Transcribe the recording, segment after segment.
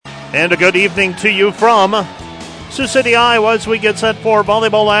And a good evening to you from Sioux City, Iowa, as we get set for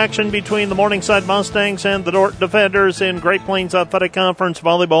volleyball action between the Morningside Mustangs and the Dordt Defenders in Great Plains Athletic Conference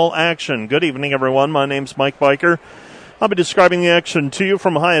volleyball action. Good evening, everyone. My name's Mike Biker. I'll be describing the action to you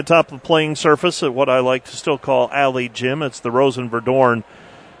from high atop the playing surface at what I like to still call Alley Gym. It's the Rosen Verdorn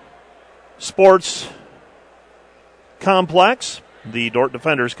Sports Complex. The Dordt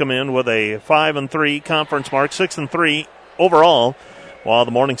Defenders come in with a 5-3 conference mark, 6-3 overall, while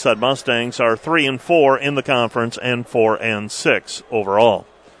the Morningside Mustangs are 3-4 in the conference and 4-6 overall.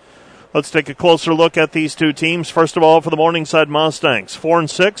 Let's take a closer look at these two teams. First of all, for the Morningside Mustangs,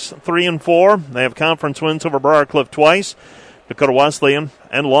 4-6, 3-4. They have conference wins over Briarcliff twice, Dakota Wesleyan,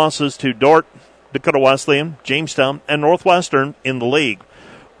 and losses to Dordt, Dakota Wesleyan, Jamestown, and Northwestern in the league.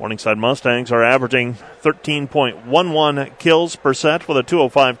 Morningside Mustangs are averaging 13.11 kills per set with a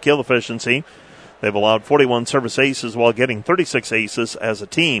 205 kill efficiency. They've allowed 41 service aces while getting 36 aces as a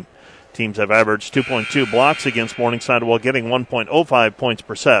team. Teams have averaged 2.2 blocks against Morningside while getting 1.05 points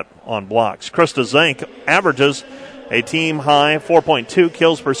per set on blocks. Krista Zank averages a team-high 4.2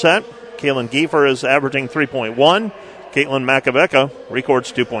 kills per set. Kaylin Giefer is averaging 3.1. Caitlin Makovecka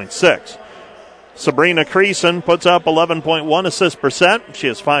records 2.6. Sabrina Creason puts up 11.1 assists per set. She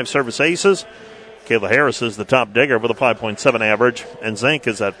has 5 service aces. Kayla Harris is the top digger with a 5.7 average, and Zank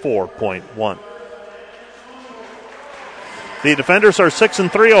is at 4.1. The Defenders are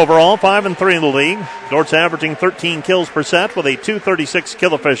 6-3 overall, 5-3 in the league. Dordt's averaging 13 kills per set with a 236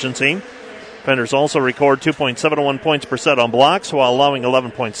 kill efficiency. Defenders also record 2.71 points per set on blocks while allowing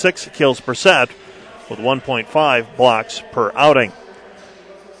 11.6 kills per set with 1.5 blocks per outing.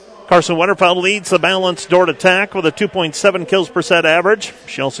 Carson Winterfeld leads the balanced Dordt attack with a 2.7 kills per set average.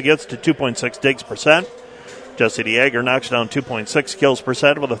 She also gets to 2.6 digs per set. Jessie DeAger knocks down 2.6 kills per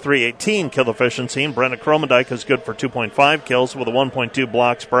set with a 318 kill efficiency, and Brenna Kromendijk is good for 2.5 kills with a 1.2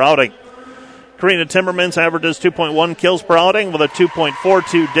 blocks per outing. Karina Timmermans averages 2.1 kills per outing with a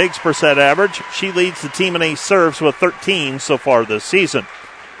 2.42 digs per set average. She leads the team in ace serves with 13 so far this season.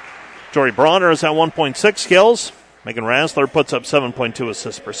 Jory Bronner is at 1.6 kills. Megan Rassler puts up 7.2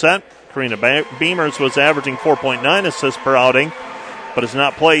 assists per set. Karina Beamers was averaging 4.9 assists per outing, but has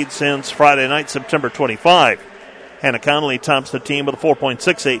not played since Friday night, September 25. Hannah Connolly tops the team with a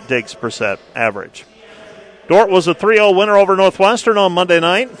 4.68 digs per set average. Dordt was a 3-0 winner over Northwestern on Monday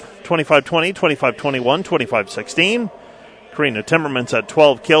night, 25-20, 25-21, 25-16. Karina Timmermans had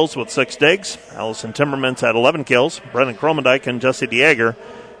 12 kills with 6 digs. Allison Timmermans had 11 kills. Brennan Kromendijk and Jessie DeAger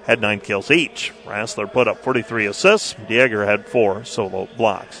had 9 kills each. Rassler put up 43 assists. DeAger had 4 solo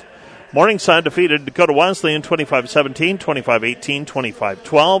blocks. Morningside defeated Dakota Wesleyan 25-17, 25-18,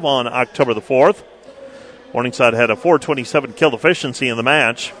 25-12 on October the 4th. Morningside had a 427 kill efficiency in the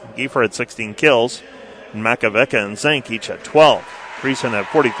match. Giefer had 16 kills, and Makovecka and Zank each had 12. Creason had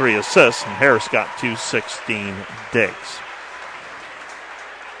 43 assists, and Harris got 216 digs.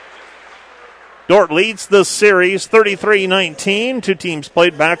 Dordt leads this series 33-19. Two teams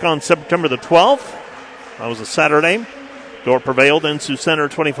played back on September the 12th. That was a Saturday. Dordt prevailed in Sioux Center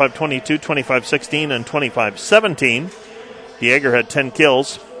 25-22, 25-16, and 25-17. DeAger had 10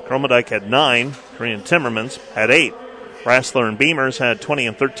 kills. Kromendijk had 9. Korean Timmermans had 8. Rassler and Beamers had 20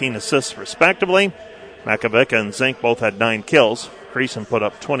 and 13 assists respectively. Makovecka and Zink both had 9 kills. Creason put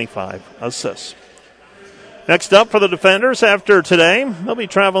up 25 assists. Next up for the Defenders after today, they'll be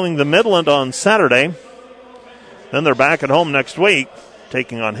traveling to Midland on Saturday. Then they're back at home next week,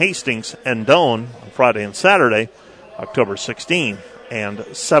 taking on Hastings and Doane on Friday and Saturday, October 16 and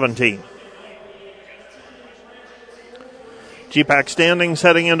 17. GPAC standings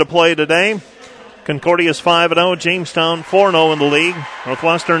heading into play today. Concordia's 5-0, Jamestown 4-0 in the league.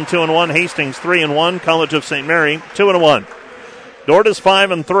 Northwestern 2-1, Hastings 3-1, College of St. Mary 2-1. Dordt is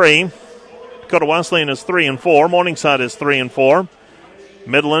 5-3. Dakota Wesleyan is 3-4. Morningside is 3-4.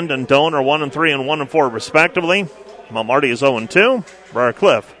 Midland and Doane are 1-3 and 1-4 respectively. Mount Marty is 0-2.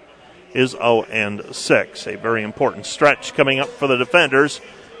 Briarcliff is 0-6. A very important stretch coming up for the Defenders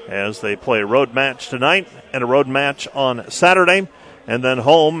as they play a road match tonight and a road match on Saturday, and then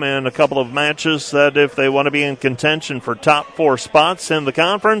home in a couple of matches that if they want to be in contention for top 4 spots in the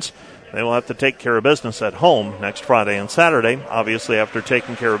conference, they will have to take care of business at home next Friday and Saturday, obviously after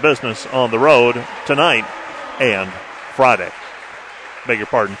taking care of business on the road tonight and Friday. Beg your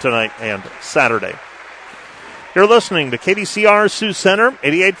pardon, tonight and Saturday. You're listening to KDCR Sioux Center,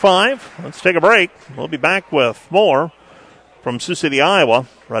 88.5. Let's take a break. We'll be back with more from Sioux City, Iowa,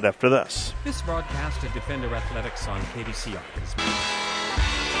 right after this. This broadcast of Defender Athletics on KDCR is...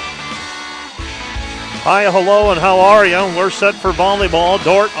 Hi, hello, and how are you? We're set for volleyball.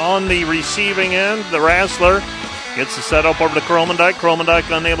 Dordt on the receiving end. The Rassler Gets the set up over to Kromendijk.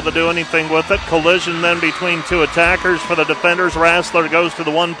 Kromendijk unable to do anything with it. Collision then between two attackers for the defenders. Rassler goes to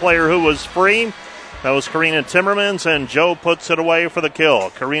the one player who was free. That was Karina Timmermans, and Joe puts it away for the kill.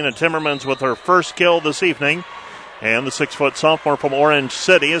 Karina Timmermans with her first kill this evening. And the 6-foot sophomore from Orange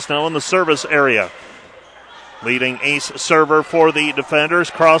City is now in the service area. Leading ace server for the defenders.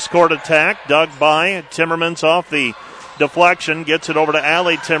 Cross-court attack dug by Timmermans off the deflection. Gets it over to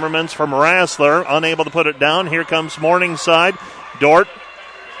Allie Timmermans from Rassler. Unable to put it down. Here comes Morningside. Dort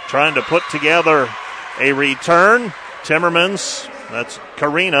trying to put together a return. Timmermans, that's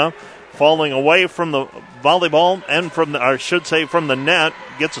Karina, falling away from the volleyball and from the net.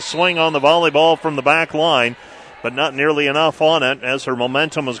 Gets a swing on the volleyball from the back line, but not nearly enough on it as her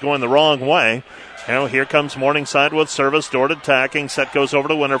momentum was going the wrong way. Now here comes Morningside with service. Dort attacking. Set goes over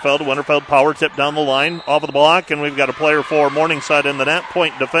to Winterfeld. Winterfeld power tip down the line off of the block, and we've got a player for Morningside in the net.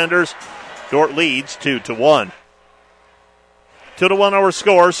 Point defenders. Dort leads 2-1. 2-1 our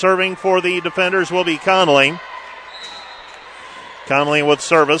score. Serving for the defenders will be Connolly. Connolly with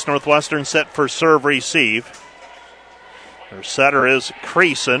service. Northwestern set for serve receive. Their setter is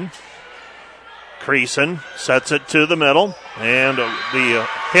Creason. Creason sets it to the middle, and the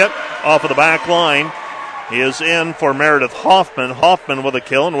hit off of the back line is in for Meredith Hoffman. Hoffman with a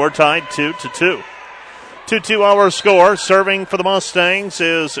kill, and we're tied 2-2. 2-2 our score. Serving for the Mustangs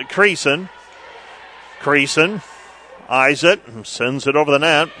is Creason. Creason eyes it and sends it over the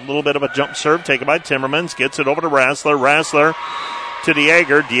net. A little bit of a jump serve taken by Timmermans. Gets it over to Rassler. Rassler to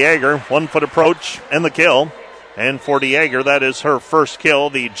DeAger. DeAger, 1-foot approach and the kill. And for DeAger, that is her first kill,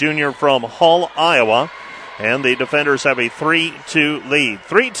 the junior from Hull, Iowa. And the defenders have a 3-2 lead.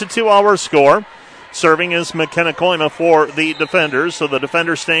 3-2 our score. Serving is McKenna Koima for the defenders. So the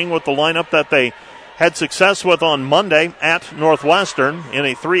defenders staying with the lineup that they had success with on Monday at Northwestern in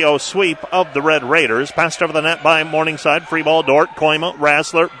a 3-0 sweep of the Red Raiders. Passed over the net by Morningside. Free ball, Dort, Koima,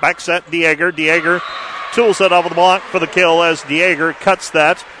 Rassler, back set, DeAger. DeAger tools it off of the block for the kill as DeAger cuts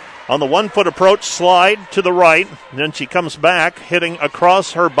that on the 1-foot approach slide to the right. Then she comes back, hitting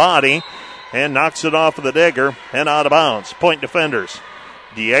across her body, and knocks it off of the digger and out of bounds. Point defenders.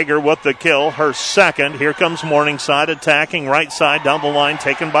 DeAger with the kill, her second. Here comes Morningside attacking right side down the line,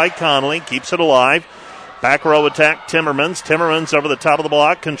 taken by Connolly. Keeps it alive. Back row attack, Timmermans. Timmermans over the top of the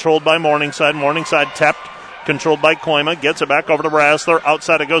block, controlled by Morningside. Morningside tapped, controlled by Koima. Gets it back over to Rassler.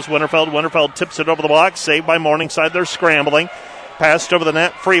 Outside it goes Winterfeld. Winterfeld tips it over the block, saved by Morningside. They're scrambling. Passed over the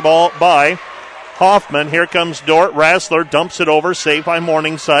net, free ball by Hoffman. Here comes Dort. Rassler dumps it over, saved by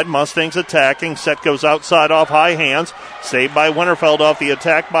Morningside. Mustangs attacking. Set goes outside off high hands. Saved by Winterfeld off the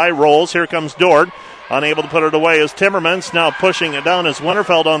attack by Rolls. Here comes Dort. Unable to put it away as Timmermans. Now pushing it down as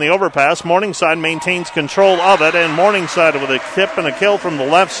Winterfeld on the overpass. Morningside maintains control of it, and Morningside with a tip and a kill from the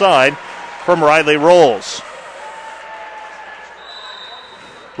left side from Riley Rolls.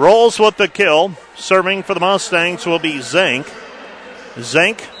 Rolls with the kill. Serving for the Mustangs will be Zink.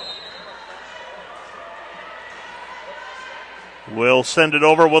 Zink will send it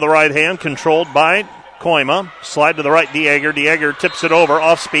over with the right hand, controlled by Koima. Slide to the right, DeAger. DeAger tips it over,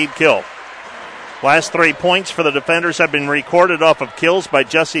 off-speed kill. Last 3 points for the defenders have been recorded off of kills by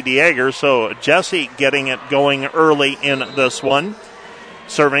Jesse DeAger, so Jesse getting it going early in this one.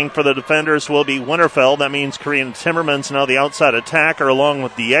 Serving for the defenders will be Winterfeld. That means Korean Timmermans now the outside attacker along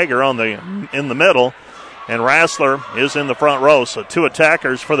with DeAger in the middle. And Rassler is in the front row. So two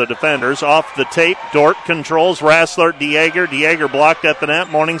attackers for the defenders. Off the tape, Dort controls Rassler, DeAger. DeAger blocked at the net.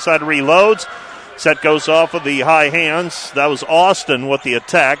 Morningside reloads. Set goes off of the high hands. That was Austin with the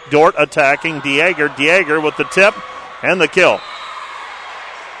attack. Dort attacking DeAger. DeAger with the tip and the kill.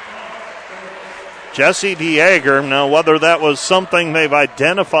 Jesse DeAger. Now, whether that was something they've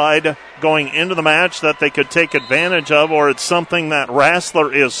identified going into the match that they could take advantage of, or it's something that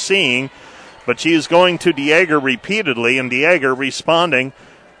Rassler is seeing, but she is going to DeAger repeatedly, and DeAger responding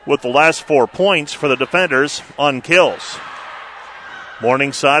with the last 4 points for the defenders on kills.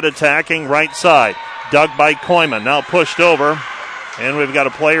 Morningside attacking right side. Dug by Koima, now pushed over, and we've got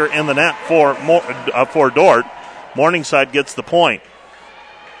a player in the net for Dort. Morningside gets the point.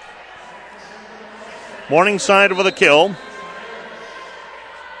 Morningside with a kill.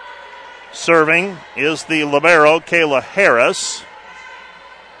 Serving is the libero, Kayla Harris.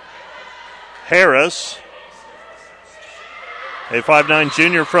 Harris, a 5'9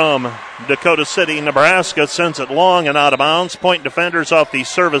 junior from Dakota City, Nebraska, sends it long and out of bounds. Point defenders off the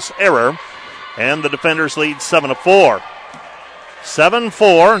service error, and the defenders lead 7-4.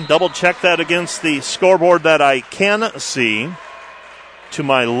 7-4. Double check that against the scoreboard that I can see to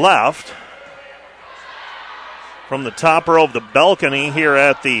my left from the top row of the balcony here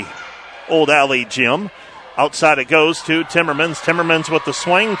at the Old Alley Gym. Outside it goes to Timmermans. Timmermans with the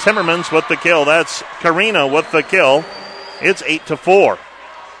swing. Timmermans with the kill. That's Karina with the kill. It's 8-4.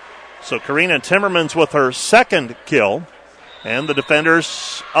 So Karina Timmermans with her second kill. And the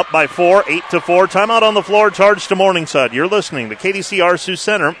defenders up by 4, 8-4. Timeout on the floor, charge to Morningside. You're listening to KDCR Sioux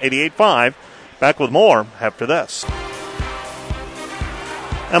Center, 88.5. Back with more after this.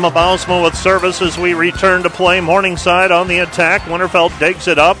 Emma Bausma with service as we return to play. Morningside on the attack. Winterfeld digs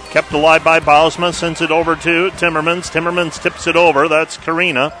it up. Kept alive by Bausma. Sends it over to Timmermans. Timmermans tips it over. That's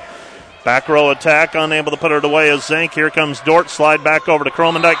Karina. Back row attack. Unable to put it away as Zink. Here comes Dort. Slide back over to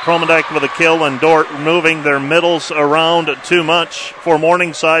Kromendijk. Kromendijk with a kill, and Dort moving their middles around too much for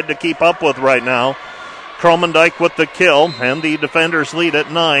Morningside to keep up with right now. Kromendijk with the kill, and the defenders lead at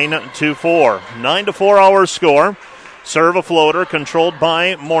 9-4. 9-4 our score. Serve a floater controlled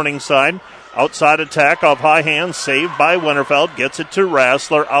by Morningside. Outside attack off high hands, saved by Winterfeld. Gets it to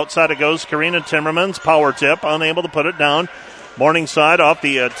Rassler. Outside it goes Karina Timmermans. Power tip, unable to put it down. Morningside off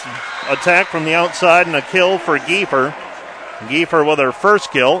the attack from the outside, and a kill for Giefer. Giefer with her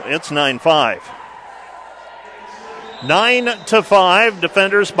first kill. It's 9-5. 9-5.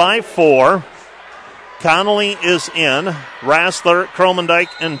 Defenders by 4. Connolly is in. Rassler, Kromendijk,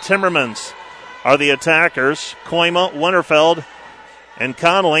 and Timmermans are the attackers. Koima, Winterfeld, and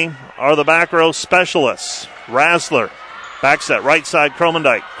Connolly are the back row specialists. Rassler backs that right side,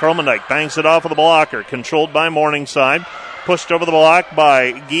 Kromendijk. Kromendijk bangs it off of the blocker. Controlled by Morningside. Pushed over the block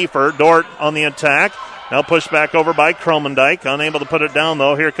by Giefer. Dort on the attack. Now pushed back over by Kromendijk. Unable to put it down,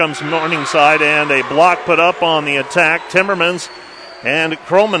 though. Here comes Morningside, and a block put up on the attack. Timmermans and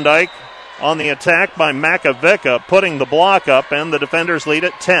Kromendijk on the attack by Makovica, putting the block up, and the defenders lead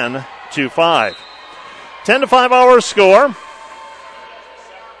at 10-5. 10-5 our score.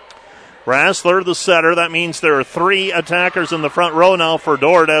 Rassler, the setter. That means there are 3 attackers in the front row now for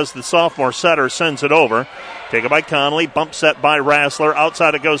Dort as the sophomore setter sends it over. Taken by Connolly. Bump set by Rassler.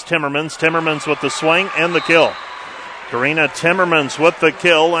 Outside it goes Timmermans. Timmermans with the swing and the kill. Karina Timmermans with the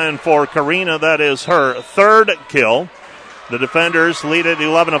kill, and for Karina, that is her third kill. The defenders lead at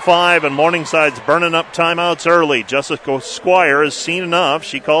 11-5, and Morningside's burning up timeouts early. Jessica Squire has seen enough.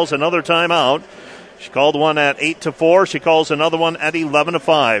 She calls another timeout. She called one at 8-4. She calls another one at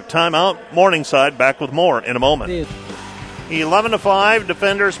 11-5. Timeout. Morningside back with more in a moment. 11-5,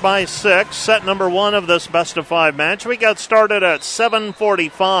 defenders by 6. Set number 1 of this best-of-5 match. We got started at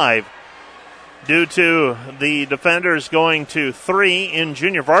 7:45 due to the defenders going to 3 in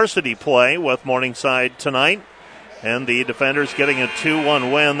junior varsity play with Morningside tonight. And the defenders getting a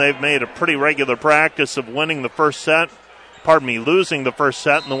 2-1 win. They've made a pretty regular practice of winning the first set. Losing the first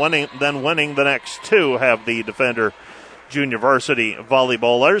set and then winning the next 2 have the defender junior varsity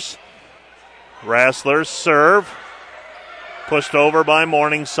volleyballers. Rassler's serve. Pushed over by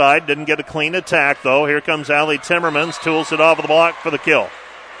Morningside. Didn't get a clean attack, though. Here comes Allie Timmermans. Tools it off of the block for the kill.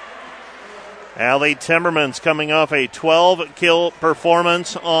 Allie Timmermans coming off a 12-kill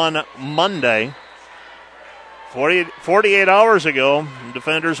performance on Monday. 48 hours ago,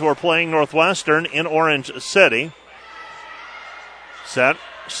 defenders were playing Northwestern in Orange City. Set,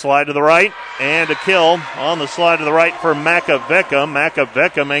 slide to the right, and a kill on the slide to the right for Makovica.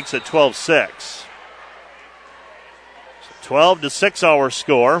 Makovica makes it 12-6. 12-6 our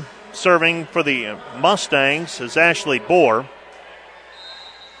score. Serving for the Mustangs is Ashley Bohr.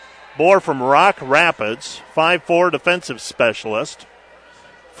 Bohr from Rock Rapids, 5'4" defensive specialist.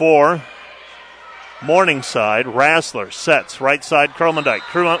 For Morningside, Rassler sets right side Kromendijk.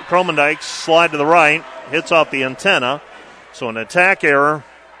 Kromendijk slide to the right, hits off the antenna. So an attack error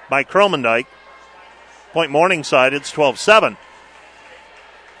by Kromendijk. Point Morningside, it's 12-7.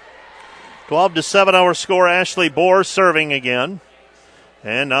 12-7 our score. Ashley Bohr serving again.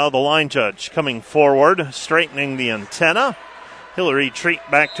 And now the line judge coming forward, straightening the antenna. He'll retreat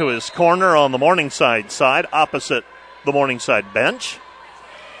back to his corner on the Morningside side, opposite the Morningside bench.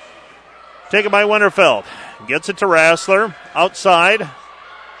 Taken by Winterfeld. Gets it to Rassler. Outside.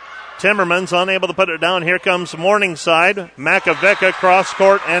 Timmermans unable to put it down. Here comes Morningside. Makovica cross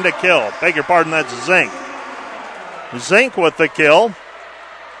court and a kill. Beg your pardon, that's Zink. Zink with the kill.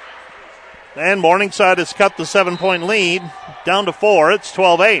 And Morningside has cut the 7-point lead down to 4. It's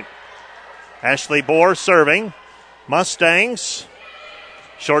 12-8. Ashley Bohr serving. Mustangs.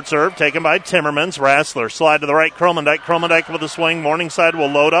 Short serve taken by Timmermans. Rassler slide to the right. Kromendijk with a swing. Morningside will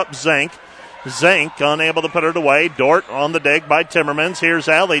load up Zink. Zink unable to put it away. Dort on the dig by Timmermans. Here's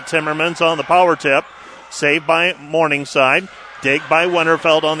Allie Timmermans on the power tip. Saved by Morningside. Dig by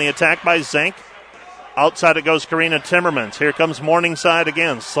Winterfeld on the attack by Zink. Outside it goes Karina Timmermans. Here comes Morningside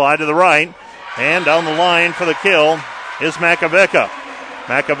again. Slide to the right. And down the line for the kill is Makovica.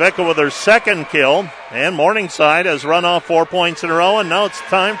 Makovica with her second kill, and Morningside has run off 4 points in a row, and now it's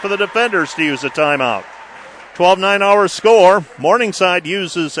time for the defenders to use a timeout. 12-9 our score. Morningside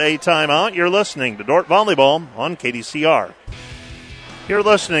uses a timeout. You're listening to Dordt Volleyball on KDCR. You're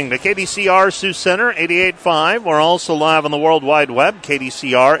listening to KDCR Sioux Center 88.5. We're also live on the World Wide Web,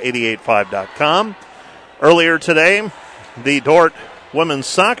 KDCR885.com. Earlier today, the Dordt women's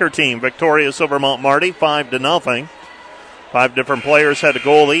soccer team victorious over Mount Marty 5-0. 5 different players had a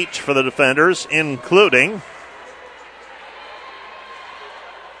goal each for the defenders, including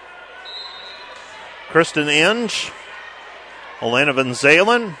Kristen Inge, Elena Van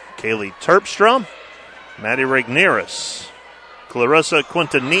Zalen, Kaylee Terpstra, Maddie Regneris, Clarissa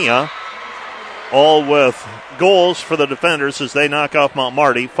Quintanilla, all with goals for the defenders as they knock off Mount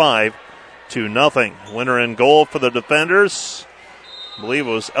Marty 5-0. Winner in goal for the defenders, I believe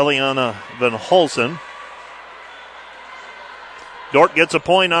it was Eliana Van Hulsen. Dordt gets a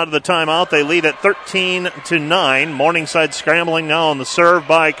point out of the timeout. They lead at 13-9. Morningside scrambling now on the serve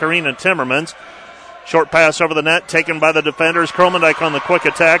by Karina Timmermans. Short pass over the net taken by the defenders. Kromendijk on the quick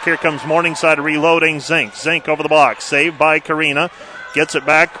attack. Here comes Morningside reloading. Zink over the box. Saved by Karina. Gets it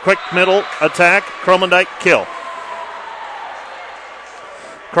back. Quick middle attack. Kromendijk kill.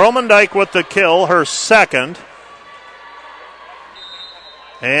 Kromendijk with the kill, her second.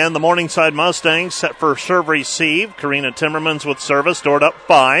 And the Morningside Mustangs set for serve receive. Karina Timmermans with service. Dordt up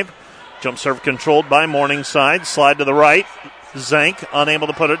 5. Jump serve controlled by Morningside. Slide to the right. Zink unable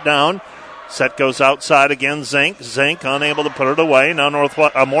to put it down. Set goes outside again. Zink unable to put it away. Now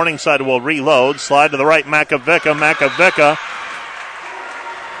Morningside will reload. Slide to the right. Makovica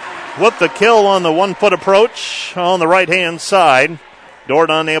with the kill on the 1 foot approach on the right hand side.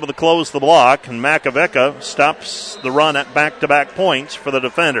 Dordt unable to close the block, and Makovica stops the run at back-to-back points for the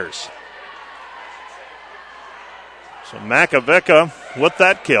defenders. So Makovica with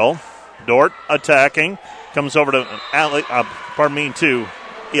that kill. Dordt attacking. Comes over to Allie Timmermans.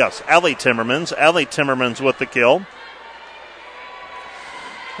 Allie Timmermans with the kill.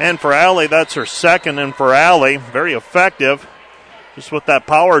 And for Allie, that's her second, and for Allie, very effective. Just with that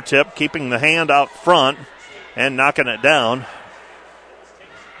power tip, keeping the hand out front and knocking it down.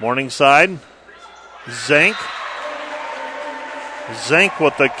 Morningside, Zink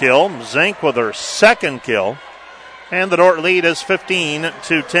with the kill. Zink with her second kill. And the Dordt lead is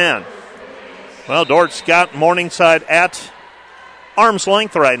 15-10. Well, Dort's got Morningside at arm's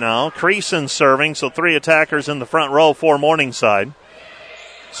length right now. Creason serving, so 3 attackers in the front row for Morningside.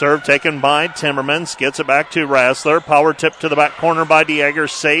 Serve taken by Timmermans. Gets it back to Rassler. Power tip to the back corner by Dieger.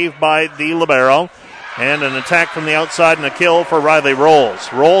 Saved by the libero. And an attack from the outside and a kill for Riley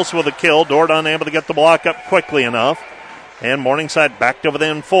Rolls. Rolls with a kill. Dordt unable to get the block up quickly enough. And Morningside back to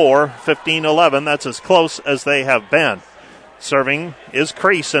within 4, 15-11. That's as close as they have been. Serving is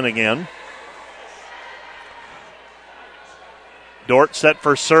Creason again. Dordt set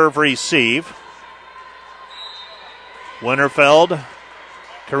for serve receive. Winterfeld,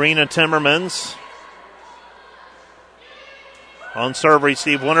 Karina Timmermans. On serve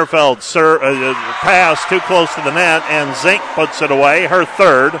receive, Winterfeld pass too close to the net, and Zink puts it away, her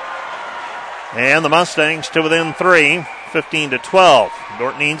third. And the Mustangs to within 3, 15-12.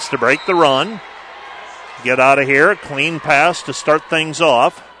 Dordt needs to break the run. Get out of here. Clean pass to start things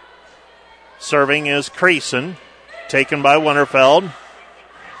off. Serving is Creason. Taken by Winterfeld.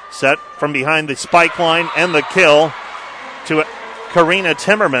 Set from behind the spike line and the kill to Karina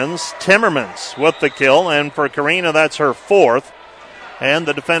Timmermans. Timmermans with the kill, and for Karina, that's her 4th. And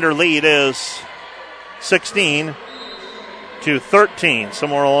the defender lead is 16-13.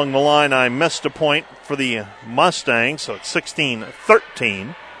 Somewhere along the line, I missed a point for the Mustangs, so it's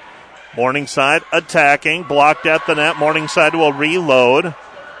 16-13. Morningside attacking, blocked at the net. Morningside will reload.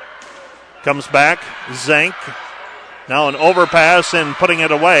 Comes back, Zink. Now an overpass, and putting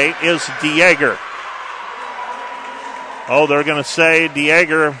it away is Dieger. Oh, they're going to say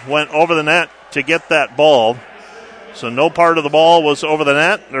Dieger went over the net to get that ball. So no part of the ball was over the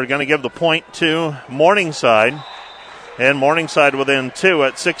net. They're going to give the point to Morningside. And Morningside within 2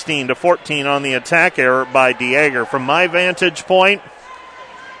 at 16-14 on the attack error by Dieger. From my vantage point,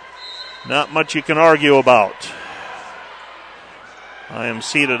 not much you can argue about. I am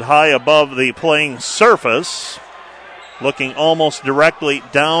seated high above the playing surface, looking almost directly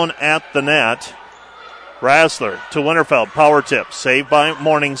down at the net. Rassler to Winterfeld, power tip, saved by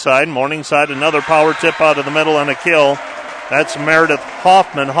Morningside. Morningside, another power tip out of the middle and a kill. That's Meredith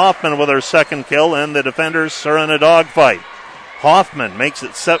Hoffman. Hoffman with her second kill, and the defenders are in a dogfight. Hoffman makes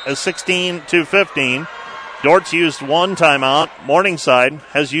it 16-15. Dordt's used one timeout. Morningside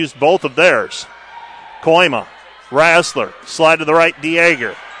has used both of theirs. Koima Rassler, slide to the right,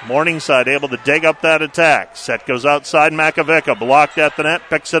 Dieger. Morningside able to dig up that attack. Set goes outside, Makovica blocked at the net,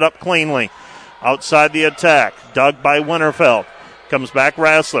 picks it up cleanly. Outside the attack, dug by Winterfeld. Comes back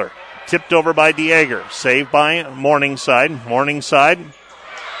Rassler, tipped over by Dieger. Saved by Morningside. Morningside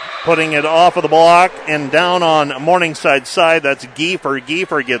putting it off of the block and down on Morningside's side. That's Giefer.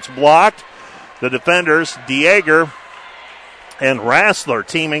 Giefer gets blocked. The defenders, Dieger and Rassler,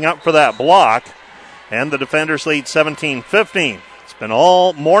 teaming up for that block. And the defenders lead 17-15. It's been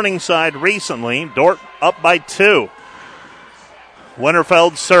all Morningside recently. Dordt up by 2.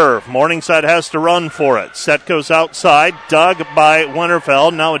 Winterfeld serve. Morningside has to run for it. Set goes outside. Dug by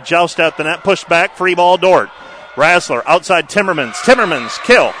Winterfeld. Now a joust at the net. Pushed back. Free ball Dordt. Rassler outside Timmermans. Timmermans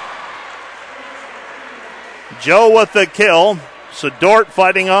kill. Joe with the kill. So Dordt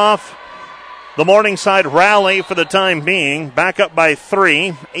fighting off the Morningside rally for the time being. Back up by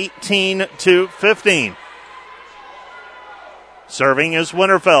 3. 18-15. Serving is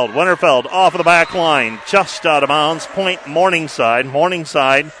Winterfeld. Winterfeld off of the back line. Just out of bounds. Point Morningside.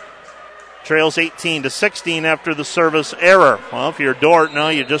 Morningside trails 18-16 after the service error. Well, if you're Dordt now,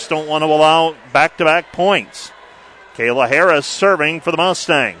 you just don't want to allow back-to-back points. Kayla Harris serving for the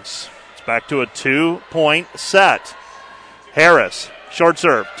Mustangs. It's back to a 2-point set. Harris, short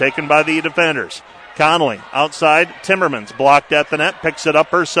serve, taken by the defenders. Connolly outside. Timmermans blocked at the net. Picks it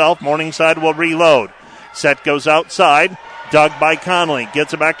up herself. Morningside will reload. Set goes outside. Dug by Connolly.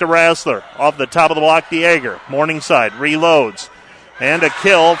 Gets it back to Rassler. Off the top of the block, Dieger. Morningside reloads. And a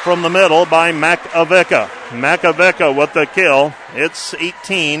kill from the middle by Makovica. Makovica with the kill. It's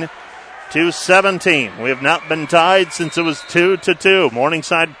 18-17. We have not been tied since it was 2-2.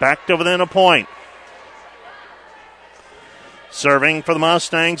 Morningside back to within a point. Serving for the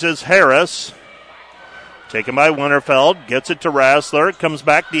Mustangs is Harris. Taken by Winterfeld. Gets it to Rassler. Comes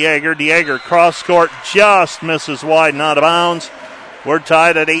back Dieger. Dieger cross court. Just misses wide and out of bounds. We're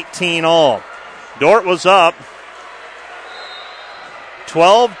tied at 18 all. Dordt was up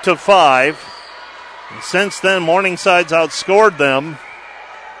 12-5. And since then, Morningside's outscored them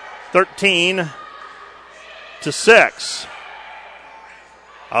 13-6.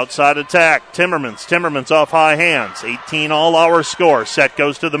 Outside attack, Timmermans off high hands. 18 all-hour score. Set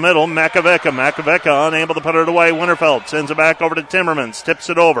goes to the middle. Makovica unable to put it away. Winterfeld sends it back over to Timmermans. Tips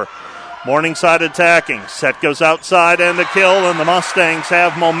it over. Morningside attacking. Set goes outside and the kill, and the Mustangs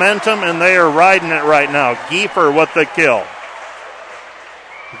have momentum, and they are riding it right now. Giefer with the kill.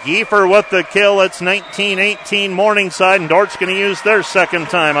 Giefer with the kill. It's 19-18 Morningside, and Dordt's going to use their second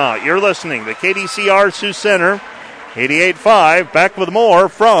timeout. You're listening to KDCR Sioux Center. 88.5, back with more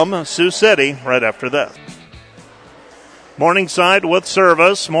from Sioux City right after this. Morningside with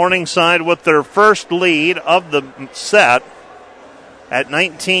service. Morningside with their first lead of the set at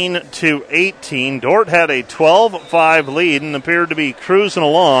 19-18. Dordt had a 12-5 lead and appeared to be cruising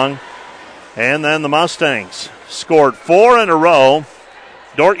along. And then the Mustangs scored 4 in a row.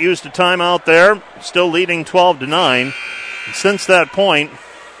 Dordt used a timeout there, still leading 12-9. And since that point,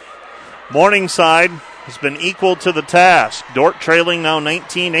 Morningside has been equal to the task. Dordt trailing now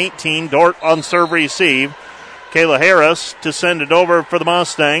 19-18. Dordt on serve receive. Kayla Harris to send it over for the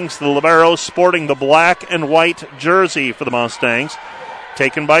Mustangs. The libero sporting the black and white jersey for the Mustangs.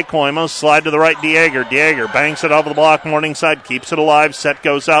 Taken by Koima. Slide to the right, Dieger. Dieger banks it off the block. Morningside keeps it alive. Set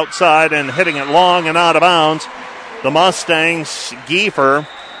goes outside and hitting it long and out of bounds. The Mustangs, Giefer,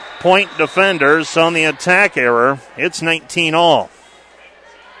 point defenders on the attack error. It's 19 all.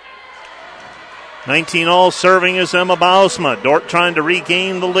 19 all serving is Emma Bausma. Dordt trying to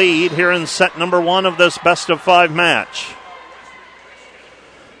regain the lead here in set number 1 of this best-of-5 match.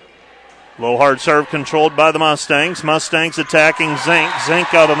 Low hard serve controlled by the Mustangs. Mustangs attacking Zink.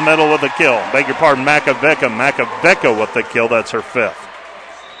 Zink out of the middle with a kill. Beg your pardon, Makovica. Makovica with the kill. That's her 5th.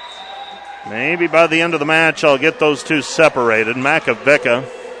 Maybe by the end of the match I'll get those two separated. Makovica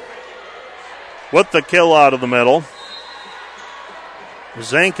with the kill out of the middle.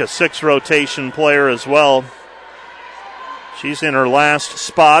 Zink, a 6 rotation player as well. She's in her last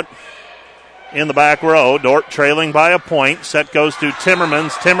spot in the back row. Dordt trailing by a point. Set goes to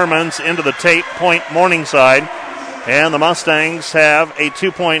Timmermans. Timmermans into the tape. Point Morningside. And the Mustangs have a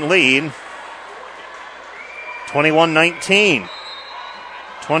 2-point lead. 21-19.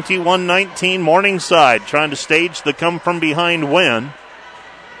 21-19 Morningside trying to stage the come-from-behind win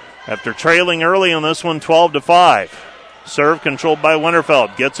after trailing early on this one 12-5. Serve controlled by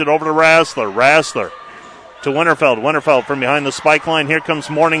Winterfeld. Gets it over to Rassler. Rassler to Winterfeld. Winterfeld from behind the spike line. Here comes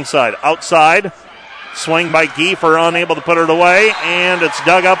Morningside. Outside. Swing by Giefer. Unable to put it away. And it's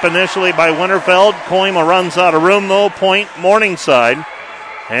dug up initially by Winterfeld. Koima runs out of room though. Point Morningside.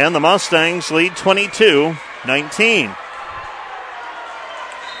 And the Mustangs lead 22-19. 22-19.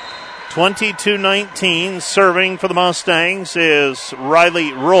 22-19, serving for the Mustangs is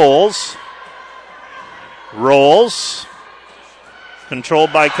Riley Rolls. Rolls,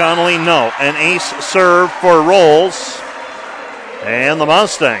 controlled by Connolly, no. An ace serve for Rolls. And the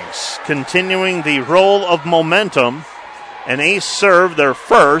Mustangs continuing the roll of momentum. An ace serve, their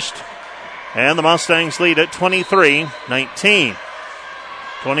first. And the Mustangs lead at 23-19.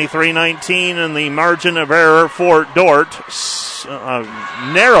 23-19, and the margin of error for Dordt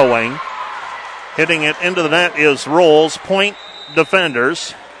narrowing. Hitting it into the net is Rolls, point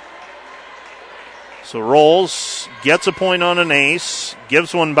defenders. So Rolls gets a point on an ace,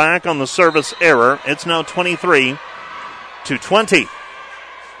 gives one back on the service error. It's now 23-20.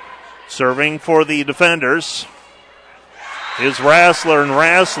 Serving for the defenders is Rassler, and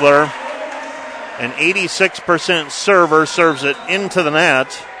Rassler, an 86% server, serves it into the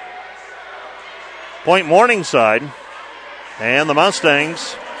net. Point Morningside, and the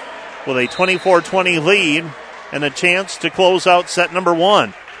Mustangs with a 24-20 lead and a chance to close out set number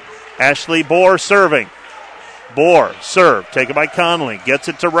one. Ashley Bohr serving. Bohr, serve, taken by Connolly, gets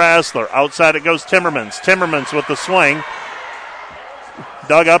it to Rassler. Outside it goes Timmermans. Timmermans with the swing.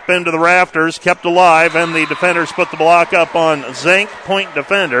 Dug up into the rafters, kept alive, and the defenders put the block up on Zink. Point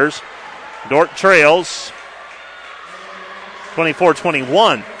defenders. Dordt trails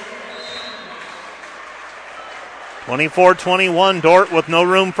 24-21. 24-21, Dordt with no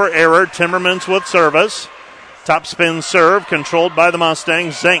room for error. Timmermans with service. Top spin serve, controlled by the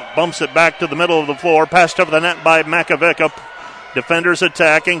Mustangs. Zink bumps it back to the middle of the floor. Passed over the net by Makovica. Defenders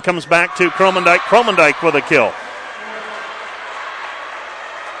attacking. Comes back to Kromendijk. Kromendijk with a kill.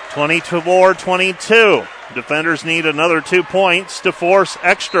 24-22. Defenders need another 2 points to force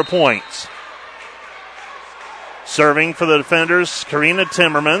extra points. Serving for the defenders, Karina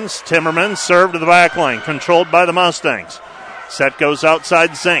Timmermans. Timmermans served to the back line, controlled by the Mustangs. Set goes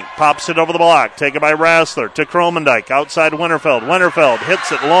outside Zink, pops it over the block, taken by Rassler to Kromendijk, outside Winterfeld. Winterfeld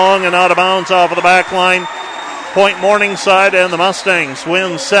hits it long and out of bounds off of the back line. Point Morningside, and the Mustangs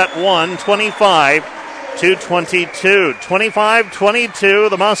win set one, 25-22. 25-22,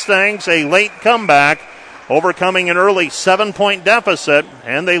 the Mustangs, a late comeback, overcoming an early 7-point deficit,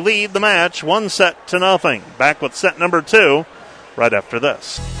 and they lead the match 1-0. Back with set number two right after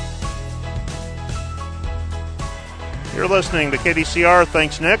this. You're listening to KDCR.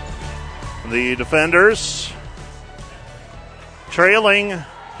 Thanks, Nick. The defenders trailing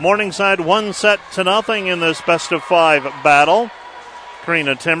Morningside 1-0 in this best-of-5 battle.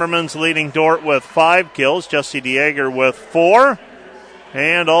 Karina Timmermans leading Dordt with 5 kills. Jessie Dieger with 4.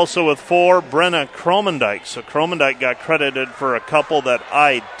 And also with 4, Brenna Kromendijk. So Kromendijk got credited for a couple that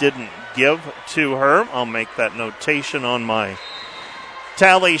I didn't give to her. I'll make that notation on my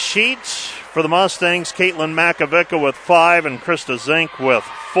tally sheet. For the Mustangs, Caitlin Makovica with 5 and Krista Zink with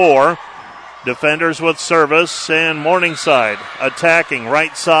 4. Defenders with service, and Morningside attacking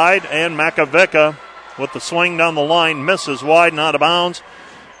right side, and Makovica with the swing down the line misses wide and out of bounds.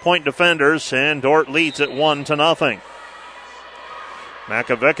 Point defenders, and Dordt leads it 1-0.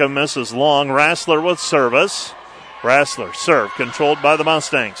 Makovica misses long. Rassler with service. Rassler serve controlled by the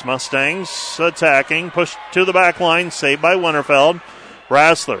Mustangs. Mustangs attacking, pushed to the back line, saved by Winterfeld.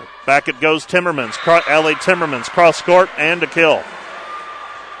 Rassler, back it goes Timmermans. Allie Timmermans cross court and a kill.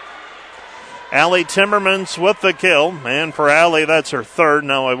 Allie Timmermans with the kill, and for Allie that's her third.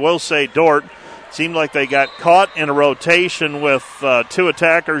 Now I will say Dordt seemed like they got caught in a rotation with 2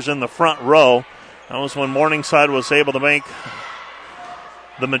 attackers in the front row. That was when Morningside was able to make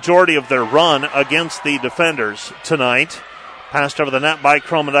the majority of their run against the defenders tonight. Passed over the net by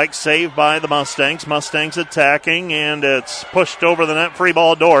Kromendijk, saved by the Mustangs. Mustangs attacking, and it's pushed over the net, free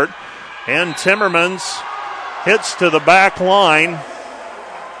ball Dordt. And Timmermans hits to the back line.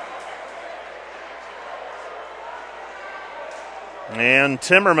 And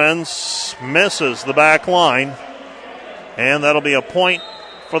Timmermans misses the back line. And that'll be a point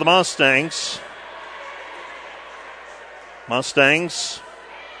for the Mustangs. Mustangs,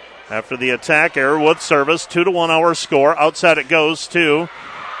 after the attack error with service, 2-1 our score. Outside it goes to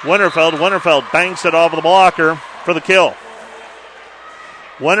Winterfeld. Winterfeld banks it off of the blocker for the kill.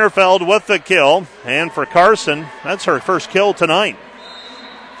 Winterfeld with the kill. And for Carson, that's her first kill tonight.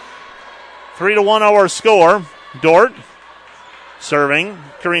 3-1 our score. Dordt serving.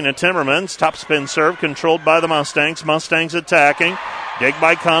 Karina Timmermans. Top spin serve controlled by the Mustangs. Mustangs attacking. Dig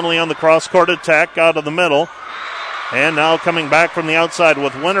by Connolly on the cross-court attack out of the middle. And now coming back from the outside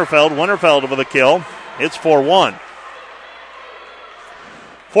with Winterfeld. Winterfeld with a kill. It's 4-1.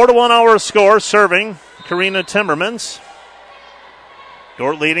 4-1 our score, serving Karina Timmermans.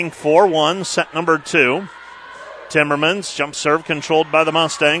 Dordt leading 4-1, set number 2. Timmermans, jump serve controlled by the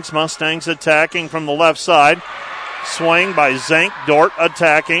Mustangs. Mustangs attacking from the left side. Swing by Zank. Dort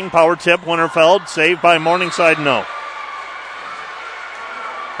attacking. Power tip, Winterfeld. Saved by Morningside, no.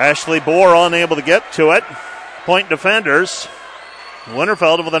 Ashley Bohr unable to get to it. Point defenders.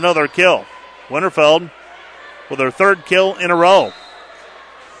 Winterfeld with another kill. Winterfeld with her third kill in a row.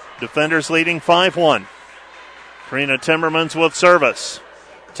 Defenders leading 5-1. Karina Timmermans with service.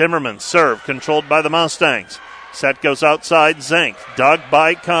 Timmermans serve controlled by the Mustangs. Set goes outside. Zank dug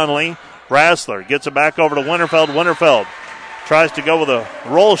by Connolly. Rassler gets it back over to Winterfeld. Winterfeld tries to go with a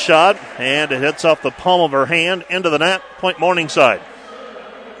roll shot, and it hits off the palm of her hand into the net. Point Morningside.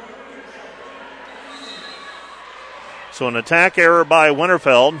 So an attack error by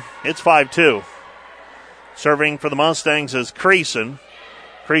Winterfeld. It's 5-2. Serving for the Mustangs is Creason.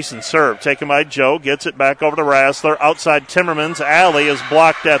 Creason serve taken by Joe. Gets it back over to Rassler. Outside Timmermans. Alley is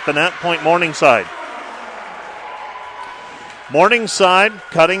blocked at the net. Point Morningside. Morningside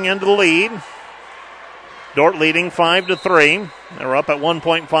cutting into the lead. Dort leading 5-3. They're up at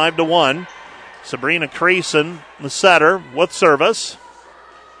 1.5-1. Sabrina Creason, the setter, with service.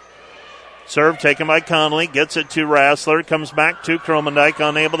 Serve taken by Connolly. Gets it to Rassler. Comes back to Kromendijk.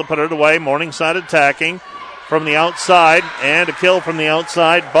 Unable to put it away. Morningside attacking from the outside. And a kill from the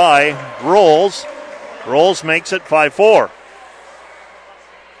outside by Rolls. Rolls makes it 5-4.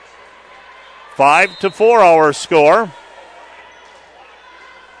 5-4 our score.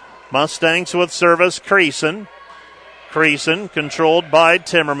 Mustangs with service, Creason. Creason controlled by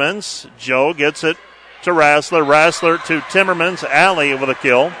Timmermans. Joe gets it to Rassler. Rassler to Timmermans. Alley with a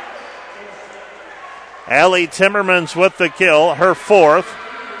kill. Alley Timmermans with the kill, her fourth.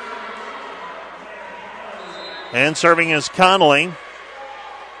 And serving is Connolly.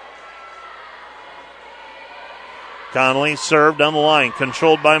 Connolly served on the line,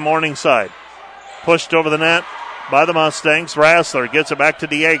 controlled by Morningside. Pushed over the net by the Mustangs. Rassler gets it back to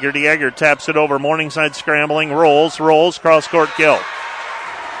DeYager. DeYager taps it over. Morningside scrambling. Rolls, cross-court kill.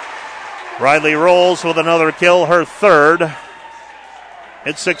 Riley Rolls with another kill, her third.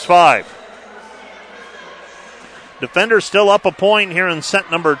 It's 6-5. Defenders still up a point here in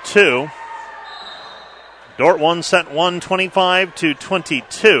set number 2. Dort won set 1,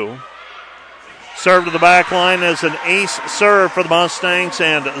 25-22. Serve to the back line as an ace serve for the Mustangs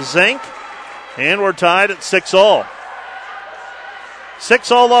and Zank. And we're tied at 6-all.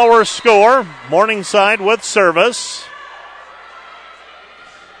 6-all our score. Morningside with service.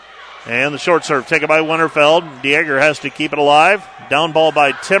 And the short serve taken by Winterfeld. DeYager has to keep it alive. Down ball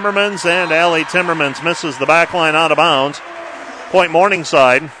by Timmermans, and Allie Timmermans misses the back line out of bounds. Point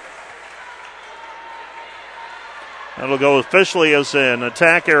Morningside. That'll go officially as an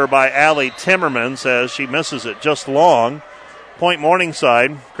attack error by Allie Timmermans as she misses it just long. Point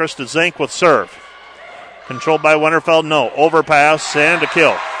Morningside. Krista Zank with serve. Controlled by Winterfeld, no. Overpass and a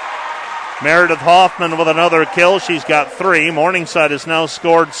kill. Meredith Hoffman with another kill. She's got 3. Morningside has now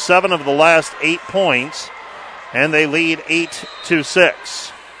scored 7 of the last 8 points, and they lead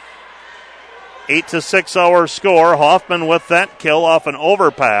 8-6. 8-6 our score. Hoffman with that kill off an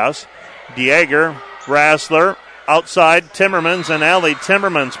overpass. DeYager, Rassler, outside Timmermans, and Allie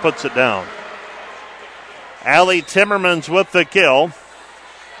Timmermans puts it down. Allie Timmermans with the kill.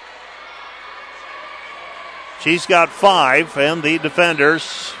 She's got 5, and the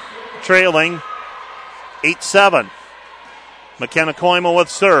defenders trailing 8-7. McKenna Koima with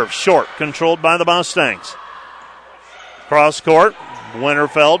serve. Short, controlled by the Mustangs. Cross court.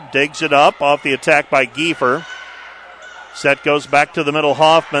 Winterfeld digs it up off the attack by Giefer. Set goes back to the middle.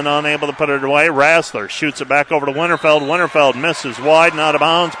 Hoffman unable to put it away. Rassler shoots it back over to Winterfeld. Winterfeld misses wide and out of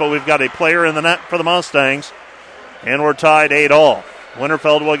bounds, but we've got a player in the net for the Mustangs. And we're tied 8-all.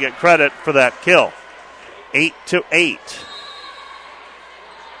 Winterfeld will get credit for that kill. 8-8.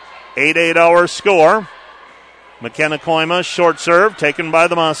 8-8 our score. McKenna Koima, short serve taken by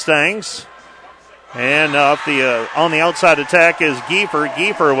the Mustangs. And on the outside attack is Giefer.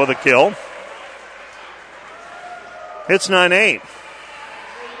 Giefer with a kill. It's 9-8.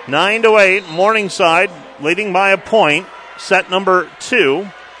 9-8. Morningside leading by a point. Set number 2.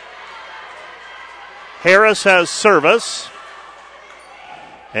 Harris has service.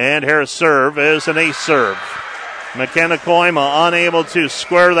 And Harris' serve is an ace serve. McKenna Koima unable to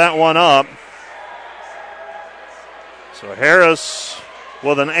square that one up. So Harris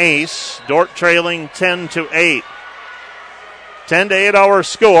with an ace. Dort trailing 10-8. 10-8 our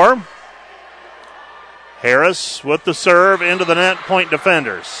score. Harris with the serve into the net. Point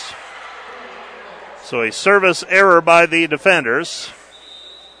defenders. So a service error by the defenders.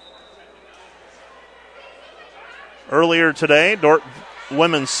 Earlier today, Dort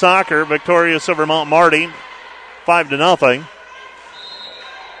women's soccer victorious over Mount Marty 5-0.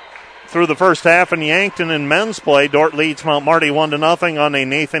 Through the first half in Yankton in men's play, Dordt leads Mount Marty 1-0 on a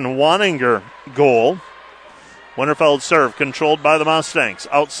Nathan Waninger goal. Winterfeld serve controlled by the Mustangs.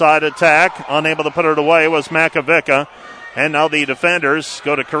 Outside attack, unable to put it away was Makavica. And now the defenders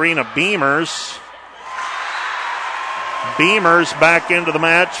go to Karina Beamers. Beamers back into the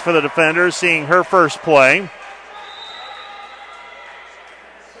match for the defenders, seeing her first play.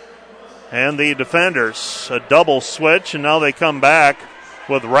 And the defenders, a double switch, and now they come back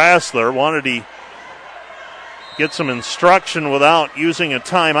with Rassler. Wanted to get some instruction without using a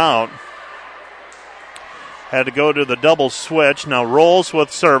timeout. Had to go to the double switch. Now Rolls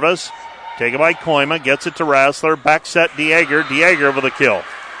with service. Taken by Koima. Gets it to Rassler. Back set Dieger. Dieger with a kill.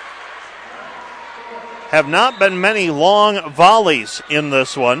 Have not been many long volleys in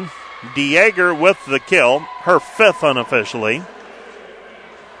this one. Dieger with the kill. Her 5th unofficially.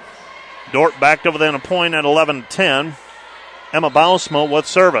 Dordt back to within a point at 11-10. Emma Bausma with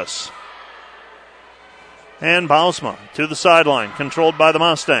service. And Bausma to the sideline, controlled by the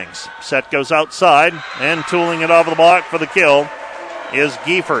Mustangs. Set goes outside, and tooling it off the block for the kill is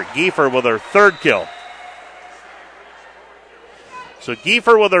Giefer. Giefer with her 3rd kill. So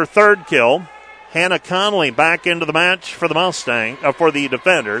Giefer with her 3rd kill. Hannah Connolly back into the match for the for the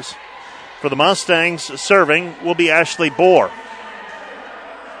defenders. For the Mustangs, serving will be Ashley Bohr.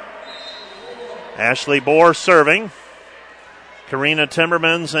 Ashley Bohr serving. Karina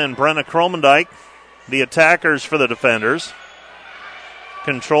Timmermans and Brenna Kromendijk, the attackers for the defenders.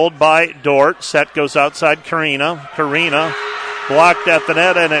 Controlled by Dordt. Set goes outside Karina. Karina blocked at the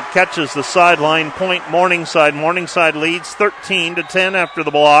net, and it catches the sideline. Point Morningside. Morningside leads 13-10 after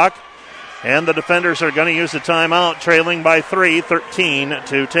the block. And the defenders are going to use a timeout, trailing by 3,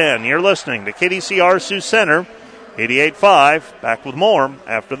 13-10. You're listening to KDCR Sioux Center, 88.5. Back with more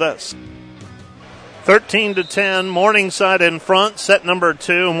after this. 13-10, Morningside in front, set number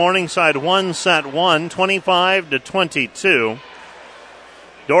 2. Morningside 1, set 1, 25-22.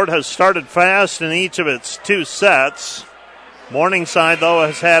 Dordt has started fast in each of its 2 sets. Morningside, though,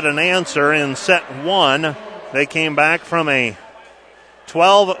 has had an answer in set 1. They came back from a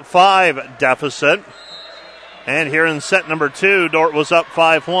 12-5 deficit. And here in set number 2, Dordt was up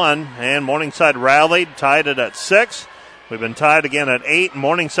 5-1, and Morningside rallied, tied it at 6. We've been tied again at 8.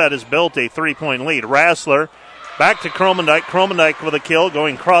 Morningside has built a 3-point lead. Rassler back to Kromendijk. Kromendijk with a kill,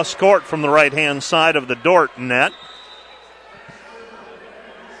 going cross court from the right-hand side of the Dordt net.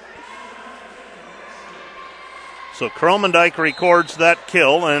 So Kromendijk records that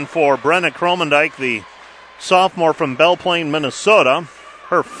kill, and for Brenna Kromendijk, the sophomore from Belle Plaine, Minnesota,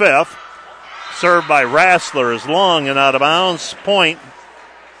 her 5th. Served by Rassler is long and out of bounds. Point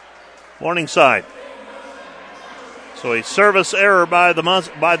Morningside. So a service error by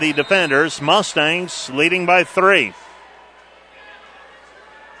the defenders. Mustangs leading by 3.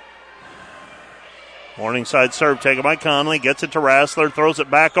 Morningside serve taken by Conley. Gets it to Rassler. Throws it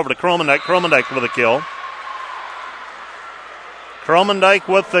back over to Kromendijk. Kromendijk with a kill. Kromendijk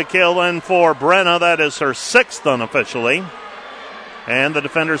with the kill. And for Brenna, that is her 6th unofficially. And the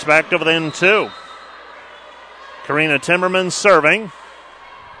defenders back to within 2. Karina Timmerman serving.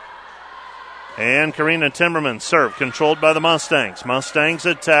 And Karina Timmerman serve, controlled by the Mustangs. Mustangs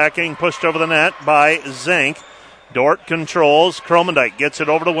attacking, pushed over the net by Zink. Dordt controls. Kromendijk gets it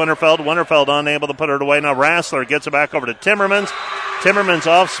over to Winterfeld. Winterfeld unable to put it away. Now Rassler gets it back over to Timmermans. Timmermans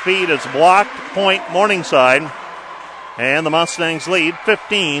off speed is blocked. Point Morningside. And the Mustangs lead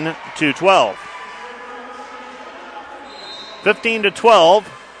 15-12. 15-12.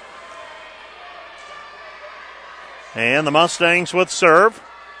 And the Mustangs with serve.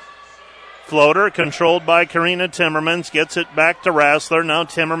 Floater controlled by Karina Timmermans. Gets it back to Rassler. Now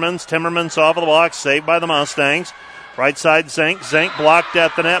Timmermans. Timmermans off of the block. Saved by the Mustangs. Right side Zink. Zink blocked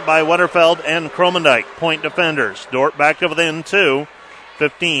at the net by Winterfeld and Kromendijk. Point defenders. Dordt back to within 2.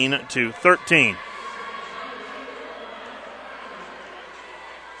 15-13.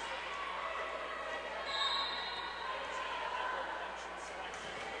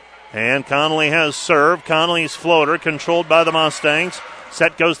 And Connolly has serve. Connolly's floater controlled by the Mustangs.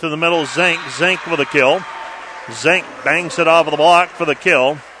 Set goes to the middle. Zink. Zink with a kill. Zink bangs it off of the block for the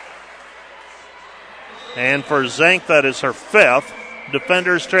kill. And for Zink, that is her 5th.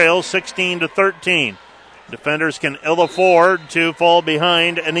 Defenders trail 16-13. Defenders can ill afford to fall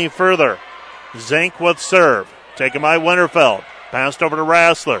behind any further. Zink with serve. Taken by Winterfeld. Passed over to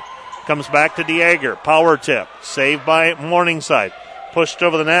Rassler. Comes back to Dieger. Power tip. Saved by Morningside. Pushed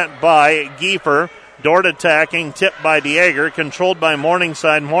over the net by Giefer. Dordt attacking. Tipped by Dieger. Controlled by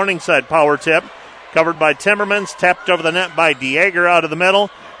Morningside. Morningside power tip. Covered by Timmermans. Tapped over the net by Dieger out of the middle.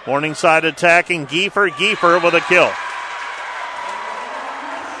 Morningside attacking Giefer. Giefer with a kill.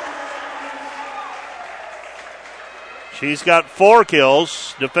 She's got 4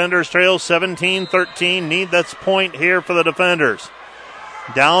 kills. Defenders trail 17-13. Need that point here for the defenders.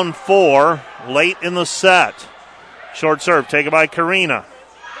 Down 4 late in the set. Short serve taken by Karina.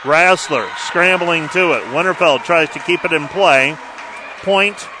 Rassler scrambling to it. Winterfeld tries to keep it in play.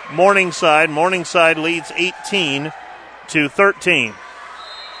 Point Morningside. Morningside leads 18-13.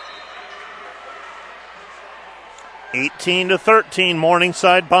 18-13,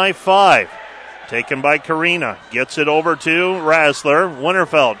 Morningside by 5. Taken by Karina. Gets it over to Rassler.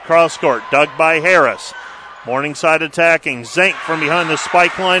 Winterfeld, cross court, dug by Harris. Morningside attacking. Zank from behind the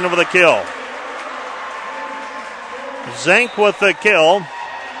spike line over the kill. Zank with the kill.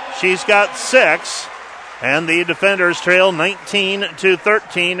 She's got 6. And the defenders trail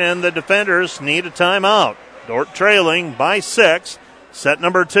 19-13, and the defenders need a timeout. Dordt trailing by 6. Set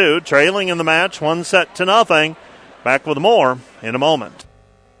number 2, trailing in the match, 1-0. Back with more in a moment.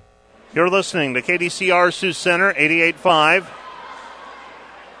 You're listening to KDCR Sioux Center, 88.5.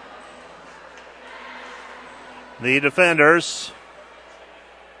 The defenders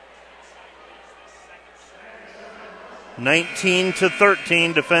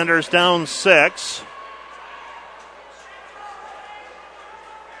 19-13. Defenders down 6.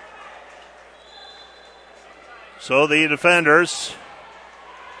 So the defenders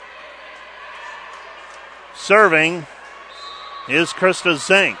serving is Krista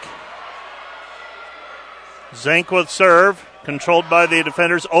Zank. Zank with serve, controlled by the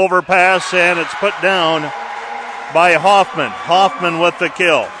defenders. Overpass, and it's put down by Hoffman. Hoffman with the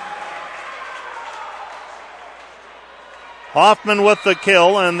kill. Hoffman with the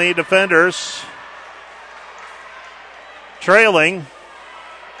kill, and the defenders trailing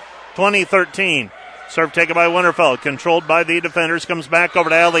 20-13. Serve taken by Winterfeld, controlled by the defenders. Comes back over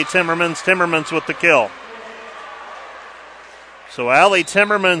to Allie Timmermans. Timmermans with the kill. So Allie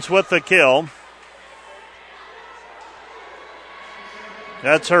Timmermans with the kill.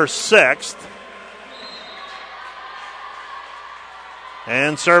 That's her 6th.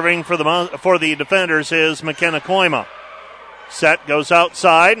 And serving for the defenders is McKenna Koima. Set goes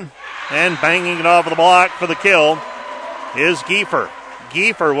outside, and banging it off the block for the kill is Giefer.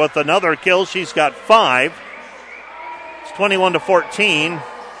 Giefer with another kill. She's got 5. It's 21-14.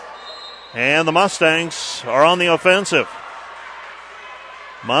 And the Mustangs are on the offensive.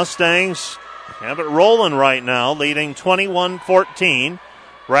 Mustangs have it rolling right now, leading 21-14.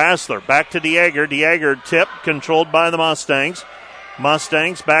 Rassler back to Dieger. Dieger tip, controlled by the Mustangs.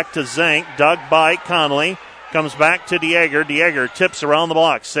 Mustangs back to Zank, dug by Connolly. Comes back to Dieger. Dieger tips around the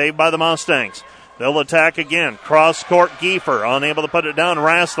block, saved by the Mustangs. They'll attack again. Cross court, Giefer unable to put it down.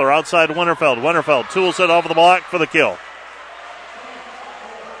 Rassler outside Winterfeld. Winterfeld tools it over the block for the kill.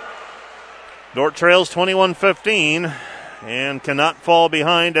 Dordt trails 21-15 and cannot fall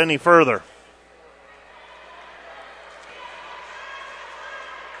behind any further.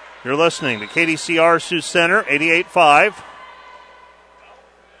 You're listening to KDCR Sioux Center, 88.5.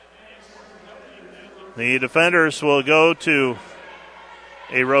 The defenders will go to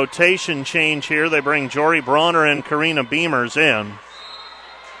a rotation change here. They bring Jory Bronner and Karina Beamers in.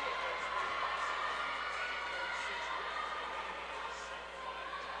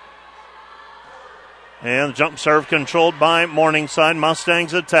 And jump serve controlled by Morningside.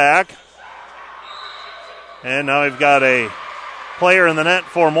 Mustangs attack. And now we've got a player in the net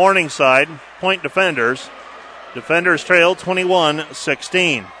for Morningside. Point defenders. Defenders trail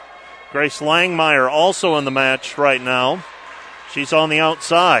 21-16. Grace Langmeyer also in the match right now. She's on the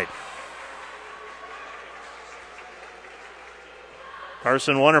outside.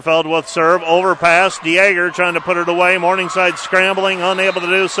 Carson Winterfeld with serve. Overpass. Dieger trying to put it away. Morningside scrambling. Unable to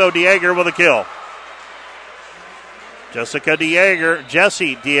do so. Dieger with a kill.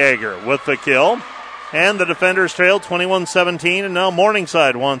 Jessie Dieger with the kill. And the defenders trail 21-17. And now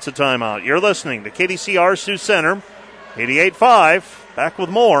Morningside wants a timeout. You're listening to KDCR Sioux Center, 88.5. Back with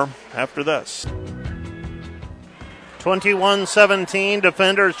more after this. 21-17,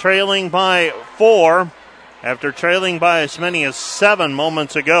 defenders trailing by 4 after trailing by as many as 7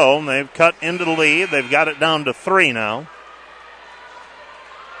 moments ago. They've cut into the lead. They've got it down to 3 now.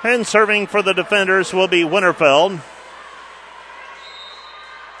 And serving for the defenders will be Winterfeld.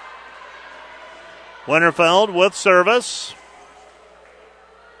 Winterfeld with service.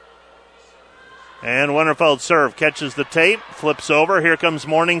 And Winterfeld serve catches the tape, flips over. Here comes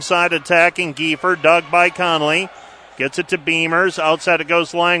Morningside attacking. Giefer, dug by Connolly. Gets it to Beamers. Outside it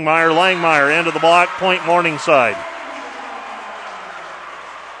goes Langmeyer. Langmeyer into the block. Point Morningside.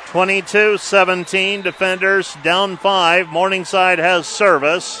 22-17, defenders down 5. Morningside has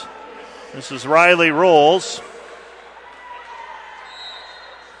service. This is Riley Rolls.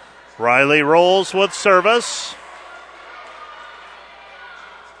 Riley Rolls with service.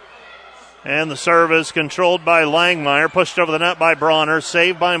 And the serve is controlled by Langmeyer, pushed over the net by Bronner,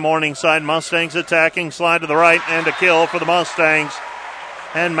 saved by Morningside. Mustangs attacking, slide to the right, and a kill for the Mustangs.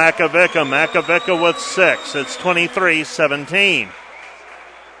 And Makovica with 6. It's 23-17.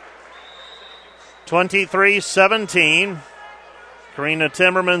 23-17. Karina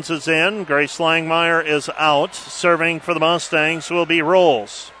Timmermans is in. Grace Langmeyer is out. Serving for the Mustangs will be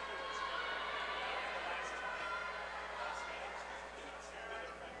Rolls.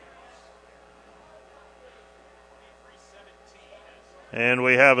 And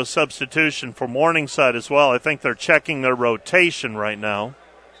we have a substitution for Morningside as well. I think they're checking their rotation right now.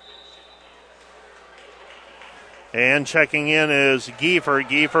 And checking in is Giefer.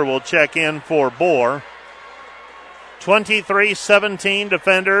 Giefer will check in for Bohr. 23-17,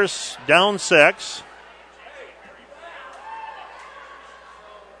 defenders down 6.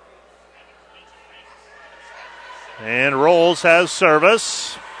 And Rolls has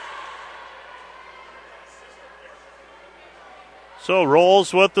service. So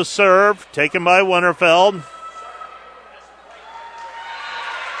Rolls with the serve, taken by Winterfeld.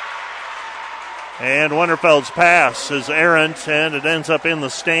 And Winterfeld's pass is errant, and it ends up in the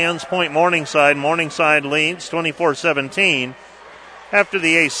stands. Point Morningside. Morningside leads 24-17 after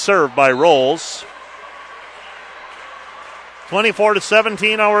the ace serve by Rolls.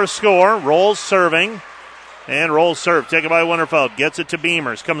 24-17 our score. Rolls serving. And Rolls serve, taken by Winterfeld. Gets it to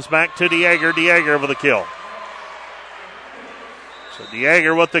Beamers. Comes back to DeJager. DeJager with a kill. So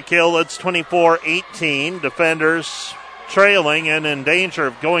DeJager with the kill. It's 24-18. Defenders trailing and in danger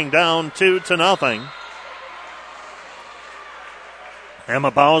of going down 2-0.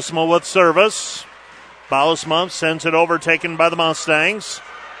 Emma Bausma with service. Bausma sends it over, taken by the Mustangs.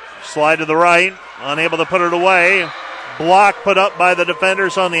 Slide to the right, unable to put it away. Block put up by the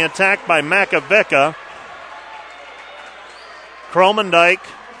defenders on the attack by Makovica. Kromendijk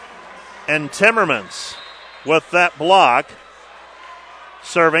and Timmermans with that block.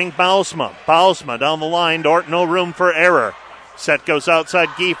 Serving Bausma. Bausma down the line. Dort, no room for error. Set goes outside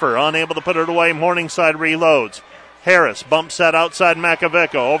Giefer. Unable to put it away. Morningside reloads. Harris bumps set outside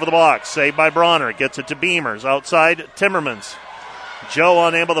Makovica. Over the block. Saved by Bronner. Gets it to Beamers. Outside Timmermans. Joe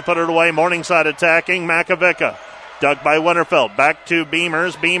unable to put it away. Morningside attacking. Makovica. Dug by Winterfeld. Back to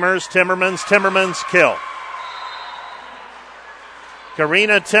Beamers. Beamers. Timmermans. Timmermans kill.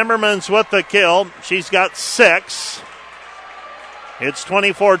 Karina Timmermans with the kill. She's got 6. It's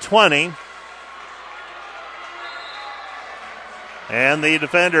 24-20. And the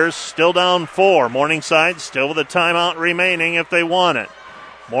defenders still down 4. Morningside still with a timeout remaining if they want it.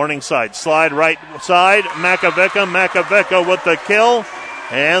 Morningside slide right side. Makovica with the kill.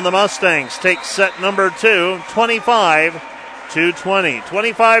 And the Mustangs take set number 2, 25-20.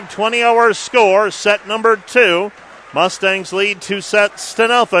 25-20 our score, set number 2. Mustangs lead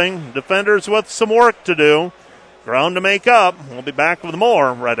 2-0. Defenders with some work to do. Ground to make up. We'll be back with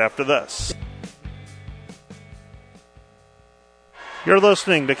more right after this. You're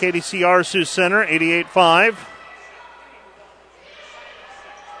listening to KDCR Sioux Center, 88.5.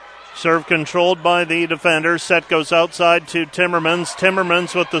 Serve controlled by the defenders. Set goes outside to Timmermans.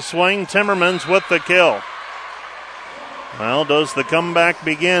 Timmermans with the swing. Timmermans with the kill. Well, does the comeback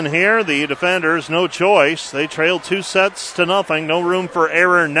begin here? The defenders, no choice. They trail 2-0. No room for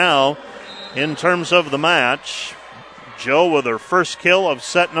error now in terms of the match. Joe with her first kill of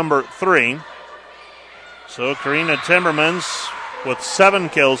set number 3. So Karina Timmermans with 7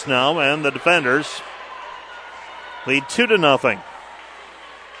 kills now, and the defenders lead 2-0.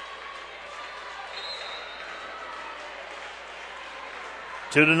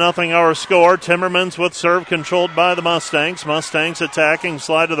 Two to nothing our score. Timmermans with serve controlled by the Mustangs. Mustangs attacking,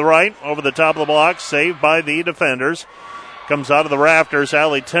 slide to the right, over the top of the block, saved by the defenders. Comes out of the rafters.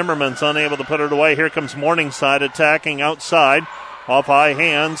 Allie Timmermans unable to put it away. Here comes Morningside attacking outside. Off high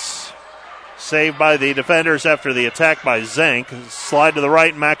hands. Saved by the defenders after the attack by Zank. Slide to the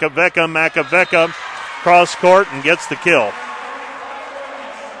right. Makovica cross court and gets the kill.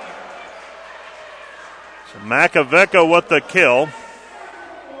 So Makovica with the kill.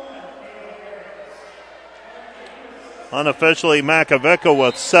 Unofficially, Makovica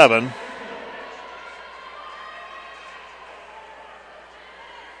with 7.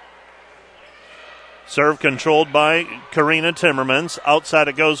 Serve controlled by Karina Timmermans. Outside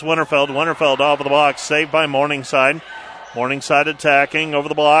it goes Winterfeld. Winterfeld off of the box. Saved by Morningside. Morningside attacking over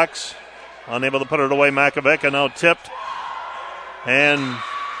the blocks. Unable to put it away. Makovica now tipped. And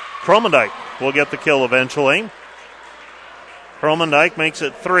Kromendijk will get the kill eventually. Kromendijk makes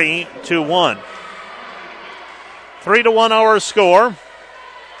it 3-1. 3-1 our score.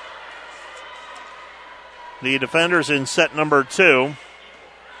 The defenders in set number 2.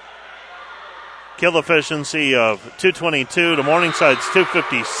 Kill efficiency of 222 to Morningside's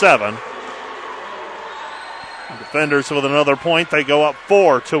 257. The defenders with another point, they go up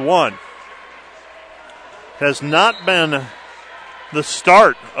 4-1. Has not been the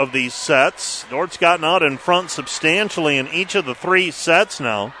start of these sets. Dort's gotten out in front substantially in each of the 3 sets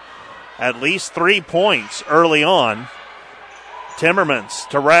now. At least 3 points early on. Timmermans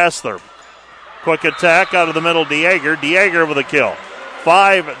to Rassler. Quick attack out of the middle, Dieger. Dieger with a kill.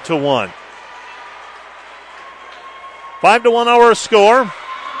 5-1. 5-1 our score.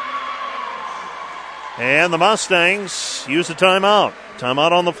 And the Mustangs use a timeout.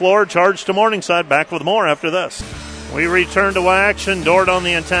 Timeout on the floor, charge to Morningside. Back with more after this. We return to action. Dort on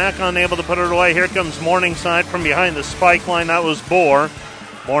the attack, unable to put it away. Here comes Morningside from behind the spike line. That was Bohr.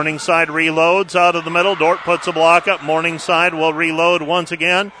 Morningside reloads out of the middle. Dort puts a block up. Morningside will reload once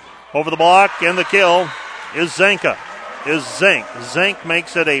again. Over the block, and the kill is Zenka. Zink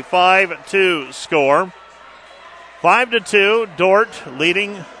makes it a 5-2 score. 5-2, Dort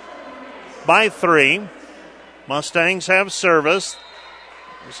leading by 3. Mustangs have service.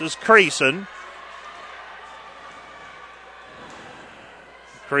 This is Creason.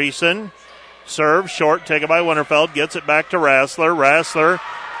 Creason serve short, taken by Winterfeld, gets it back to Rassler.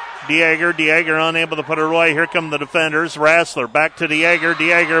 Dieger unable to put it away. Here come the defenders. Rassler back to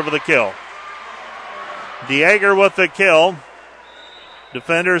Dieger with the kill. Dieger with the kill.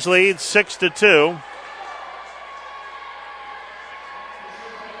 Defenders lead 6-2.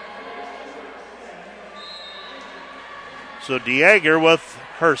 So Dieger with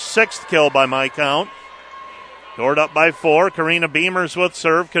her 6th kill by my count. Dort up by 4. Karina Beamers with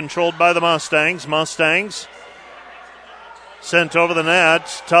serve, controlled by the Mustangs. Mustangs sent over the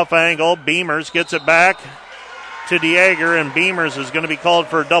net. Tough angle. Beamers gets it back to Dieger, and Beamers is going to be called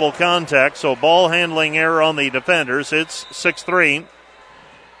for double contact. So ball handling error on the defenders. It's 6-3.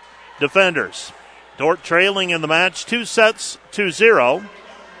 Defenders. Dort trailing in the match. 2 sets, 2-0.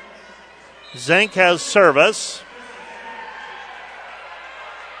 Zink has service.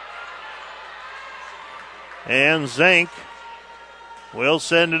 And Zink will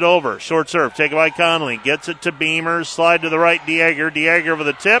send it over. Short serve taken by Connolly. Gets it to Beamers. Slide to the right, Dieger. Dieger with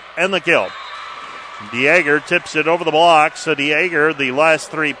a tip and the kill. Dieger tips it over the block. So Dieger, the last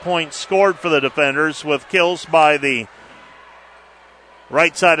 3 points scored for the defenders with kills by the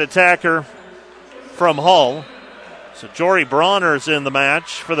right side attacker from Hull. So Jory Bronner's in the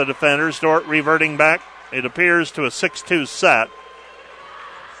match for the defenders. Dort reverting back, it appears, to a 6-2 set.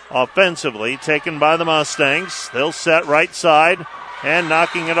 Offensively, taken by the Mustangs. They'll set right side, and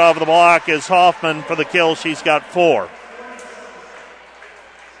knocking it off the block is Hoffman for the kill. She's got 4.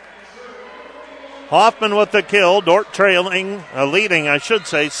 Hoffman with the kill. Dort trailing, leading,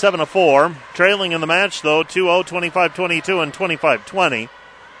 7-4. Trailing in the match, though, 2-0, 25-22, and 25-20.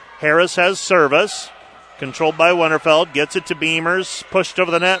 Harris has service. Controlled by Winterfeld. Gets it to Beamers. Pushed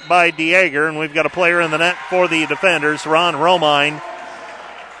over the net by Dieger, and we've got a player in the net for the defenders. Ron Romine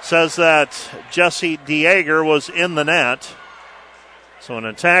says that Jesse Dieger was in the net. So an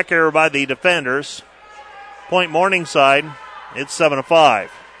attack error by the defenders. Point Morningside. It's 7-5.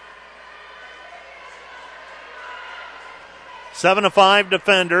 7-5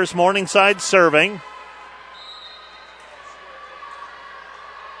 defenders. Morningside serving.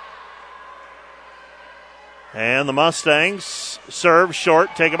 And the Mustangs serve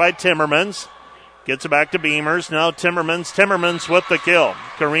short, taken by Timmermans. Gets it back to Beamers. Now Timmermans. Timmermans with the kill.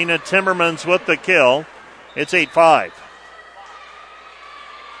 Karina Timmermans with the kill. It's 8-5.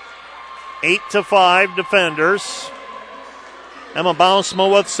 8-5 defenders. Emma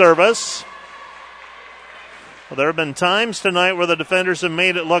Bausma with service. Well, there have been times tonight where the defenders have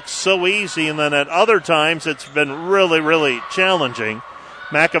made it look so easy, and then at other times it's been really, really challenging.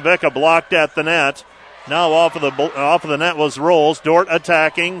 Makovica blocked at the net. Now off of the net was Rolls. Dort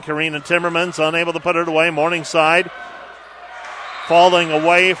attacking. Karina Timmermans unable to put it away. Morningside falling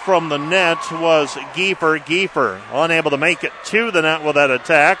away from the net was Giefer. Giefer unable to make it to the net with that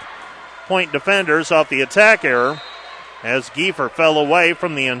attack. Point defenders off the attack error as Giefer fell away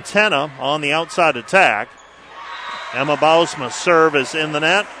from the antenna on the outside attack. Emma Bausma's serve is in the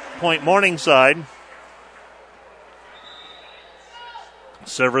net. Point Morningside.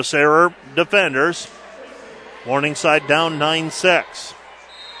 Service error defenders. Morningside down 9-6.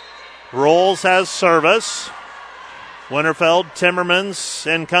 Rolls has service. Winterfeld, Timmermans,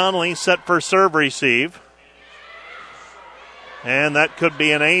 and Connolly set for serve receive. And that could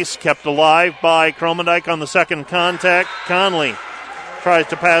be an ace, kept alive by Kromendijk on the second contact. Conley tries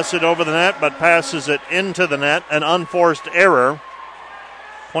to pass it over the net, but passes it into the net. An unforced error.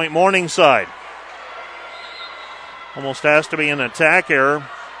 Point Morningside. Almost has to be an attack error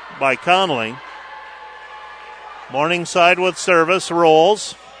by Conley. Morningside with service,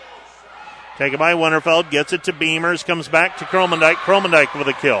 rolls. Taken by Winterfeld, gets it to Beamers, comes back to Kromendijk. Kromendijk with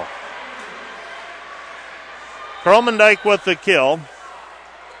a kill. Kromendijk with the kill.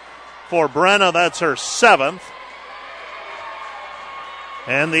 For Brenna, that's her 7th.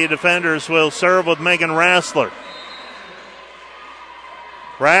 And the defenders will serve with Megan Rassler.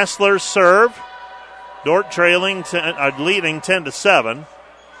 Rassler's serve. Dordt trailing, leading 10-7.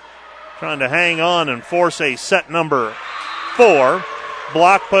 Trying to hang on and force a set number 4.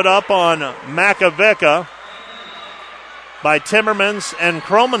 Block put up on Makovica by Timmermans and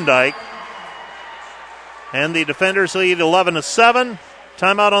Kromendijk. And the defenders lead 11-7.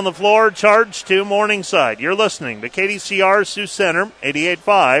 Timeout on the floor, charge to Morningside. You're listening to KDCR Sioux Center,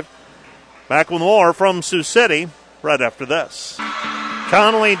 88.5. Back with more from Sioux City right after this.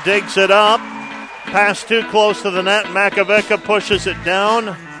 Conley digs it up. Pass too close to the net. Makovica pushes it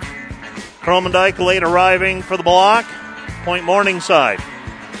down. Kromendijk late arriving for the block. Point Morningside.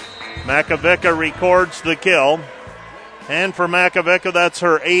 Makovica records the kill. And for Makovica, that's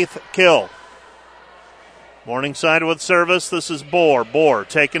her 8th kill. Morningside with service. This is Bohr. Bohr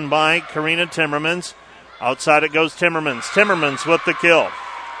taken by Karina Timmermans. Outside it goes Timmermans. Timmermans with the kill.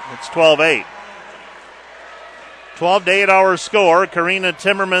 It's 12-8. 12-8 our score. Karina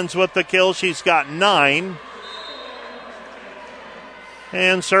Timmermans with the kill. She's got 9.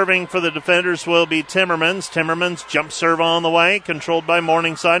 And serving for the defenders will be Timmermans. Timmermans jump serve on the way. Controlled by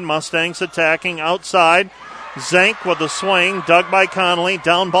Morningside. Mustangs attacking outside. Zank with the swing. Dug by Conley.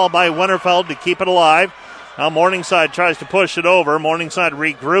 Down ball by Winterfeld to keep it alive. Now Morningside tries to push it over. Morningside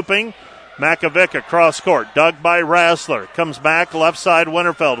regrouping. Makovica cross court. Dug by Rassler. Comes back left side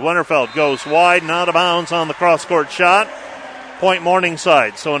Winterfeld. Winterfeld goes wide and out of bounds on the cross court shot. Point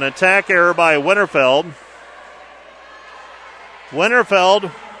Morningside. So an attack error by Winterfeld.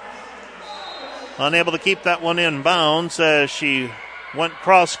 Winterfeld unable to keep that one in bounds as she went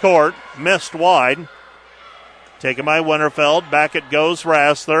cross court. Missed wide. Taken by Winterfeld. Back it goes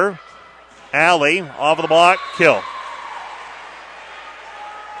Rassler. Allie off of the block, kill.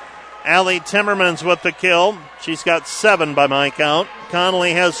 Allie Timmermans with the kill. She's got 7 by my count.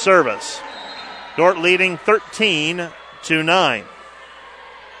 Conley has service. Dordt leading 13-9. 13-9.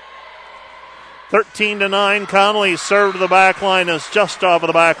 Conley served to the back line, is just off of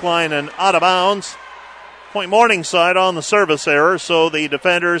the back line and out of bounds. Point Morningside on the service error, so the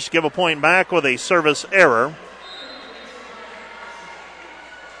defenders give a point back with a service error.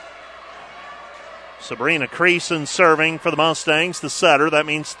 Sabrina Creason serving for the Mustangs, the setter. That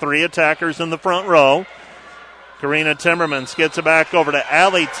means 3 attackers in the front row. Karina Timmermans gets it back over to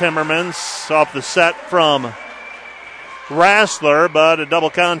Allie Timmermans off the set from Rassler, but a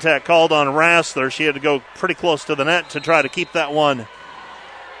double contact called on Rassler. She had to go pretty close to the net to try to keep that one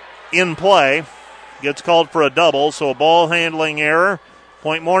in play. Gets called for a double, so a ball handling error.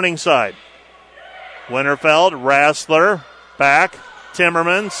 Point Morningside. Winterfeld, Rassler, back,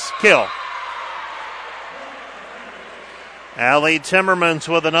 Timmermans, kill. Allie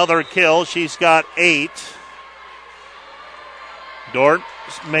Timmermans with another kill. She's got 8. Dordt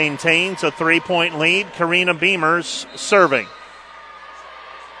maintains a 3-point lead. Karina Beamers serving.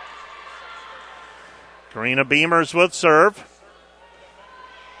 Karina Beamers with serve.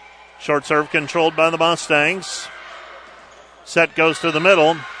 Short serve controlled by the Mustangs. Set goes to the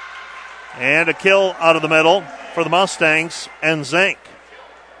middle. And a kill out of the middle for the Mustangs and Zank.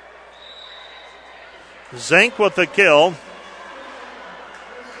 Zank with the kill.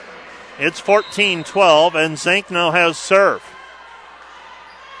 It's 14-12, and Zank now has serve.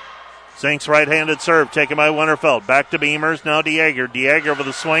 Zank's right-handed serve taken by Winterfeld. Back to Beamers, now Dieger. Dieger with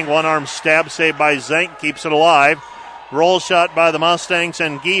a swing, one-arm stab save by Zank, keeps it alive. Roll shot by the Mustangs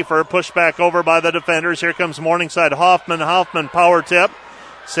and Giefer, pushed back over by the defenders. Here comes Morningside Hoffman. Hoffman power tip,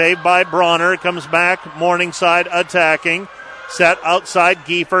 saved by Bronner. Comes back, Morningside attacking. Set outside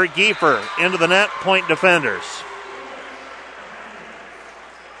Giefer. Giefer into the net, point defenders.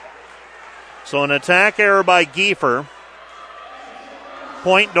 So an attack error by Giefer.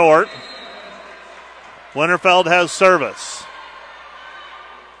 Point Dordt. Winterfeld has service.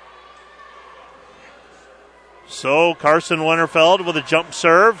 So Carson Winterfeld with a jump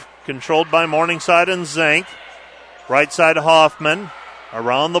serve, controlled by Morningside and Zank. Right side Hoffman.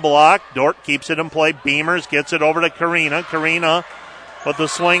 Around the block. Dordt keeps it in play. Beamers gets it over to Karina. Karina with the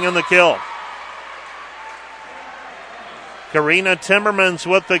swing and the kill. Karina Timmermans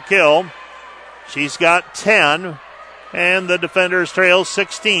with the kill. She's got 10, and the defenders trail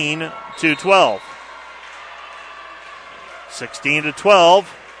 16-12. 16-12.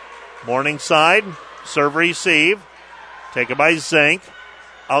 Morningside, serve receive. Taken by Zink.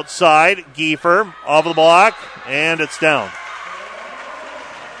 Outside, Giefer, off the block, and it's down.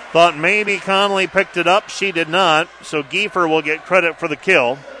 Thought maybe Conley picked it up. She did not, so Giefer will get credit for the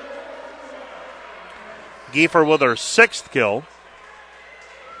kill. Giefer with her 6th kill.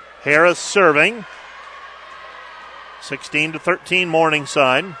 Harris serving. 16-13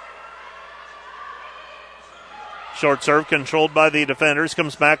 Morningside. Short serve controlled by the defenders.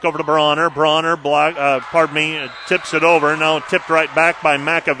 Comes back over to Bronner. Bronner tips it over. Now tipped right back by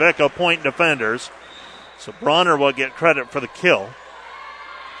Makovica, point defenders. So Bronner will get credit for the kill.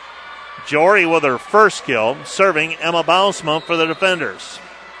 Jory with her 1st kill. Serving Emma Bausma for the defenders.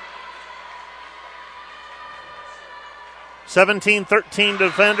 17-13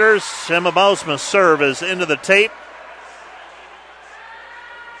 defenders. Emma Bausma's serve is into the tape.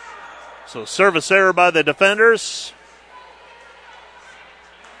 So service error by the defenders.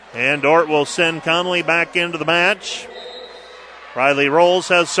 And Dort will send Conley back into the match. Riley Rolls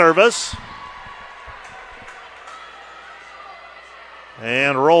has service.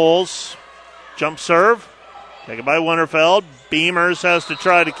 And Rolls, jump serve. Taken by Winterfeld. Beamers has to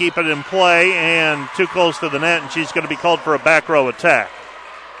try to keep it in play and too close to the net, and she's going to be called for a back row attack.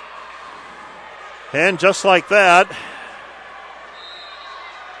 And just like that,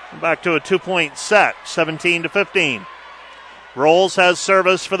 back to a 2-point set, 17-15. Rolls has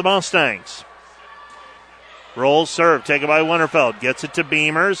service for the Mustangs. Rolls serve, taken by Winterfeld. Gets it to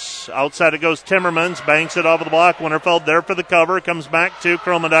Beamers. Outside it goes Timmermans. Banks it off of the block. Winterfeld there for the cover. Comes back to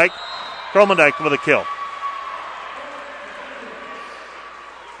Kromendijk. Kromendijk with a kill.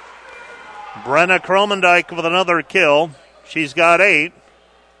 Brenna Kromendijk with another kill. She's got 8.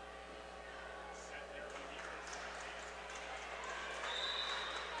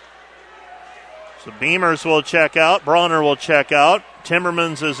 So Beamers will check out. Bronner will check out.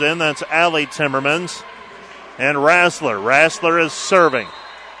 Timmermans is in. That's Allie Timmermans. And Rassler. Rassler is serving.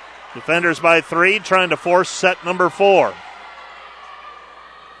 Defenders by 3, trying to force set number 4.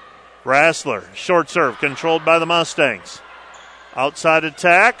 Rassler, short serve, controlled by the Mustangs. Outside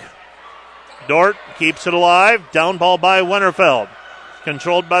attack. Dort keeps it alive. Down ball by Winterfeld.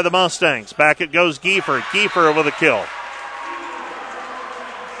 Controlled by the Mustangs. Back it goes Giefer. Giefer with a kill.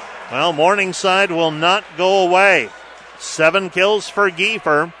 Well, Morningside will not go away. 7 kills for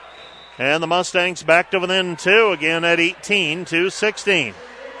Giefer. And the Mustangs back to within 2 again at 18-16.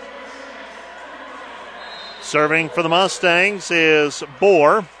 Serving for the Mustangs is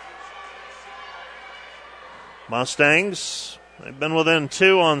Bohr. Mustangs, they've been within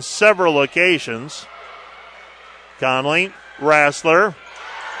 2 on several occasions. Conley, Rassler,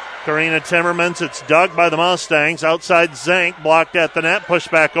 Karina Timmermans. It's dug by the Mustangs. Outside Zank, blocked at the net. Pushed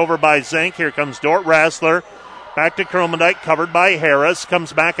back over by Zank. Here comes Dort Rassler. Back to Kromendijk, covered by Harris.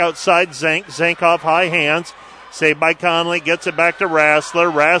 Comes back outside Zank. Zank off high hands. Saved by Conley. Gets it back to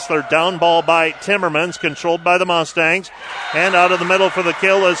Rassler. Rassler down ball by Timmermans. Controlled by the Mustangs. And out of the middle for the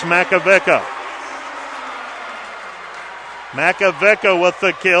kill is Makovica. Makovica with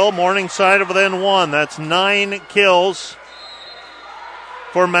the kill. Morningside within 1. That's 9 kills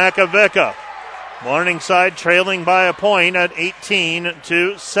for Makovica. Morningside trailing by a point at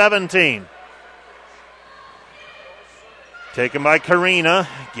 18-17. Taken by Karina.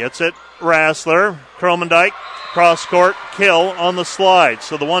 Gets it. Rassler. Kromendijk. Cross court kill on the slide.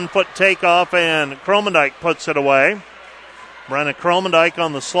 So the 1-foot takeoff and Kromendijk puts it away. Brenna Kromendijk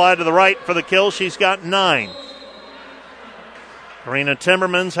on the slide to the right for the kill. She's got 9. Karina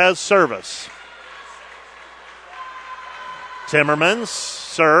Timmermans has service. Timmermans,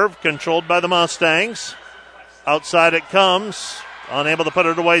 serve, controlled by the Mustangs. Outside it comes. Unable to put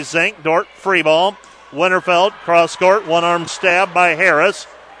it away, Zank. Dort, free ball. Winterfeld, cross court, one-arm stab by Harris.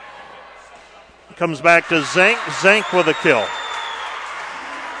 Comes back to Zank. Zank with a kill.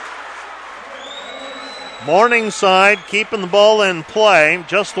 Morningside keeping the ball in play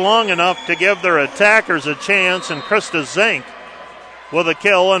just long enough to give their attackers a chance, and Krista Zank with a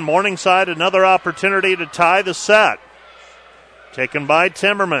kill, and Morningside another opportunity to tie the set. Taken by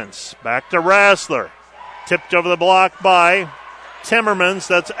Timmermans. Back to Rassler. Tipped over the block by Timmermans.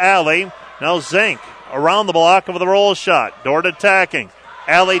 That's Allie. Now Zank around the block of the roll shot. Dort attacking.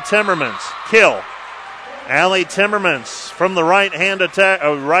 Allie Timmermans. Kill. Allie Timmermans from the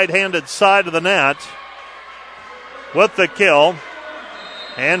right-handed side of the net with the kill.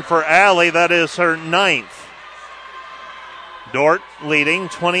 And for Allie, that is her 9th. Dort leading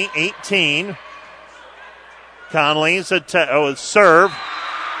 20-18. Conley's serve.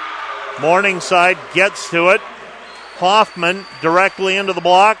 Morningside gets to it. Hoffman directly into the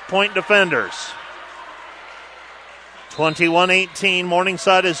block. Point defenders. 21-18.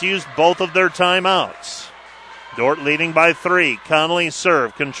 Morningside has used both of their timeouts. Dordt leading by 3. Conley's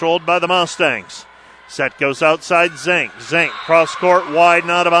serve controlled by the Mustangs. Set goes outside Zink. Zink cross court wide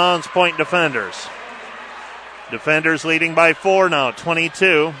and out of bounds. Point defenders. Defenders leading by 4 now.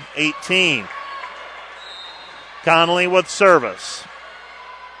 22-18. Conley with service.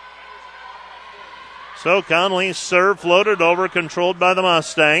 So Conley's serve floated over, controlled by the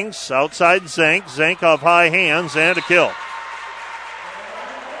Mustangs. Outside Zink. Zink off high hands and a kill.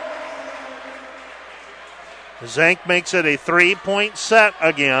 Zink makes it a 3-point set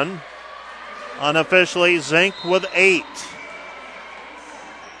again. Unofficially, Zink with 8.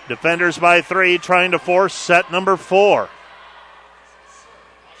 Defenders by 3 trying to force set number 4.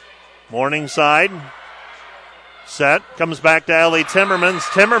 Morningside. Set comes back to Allie Timmermans.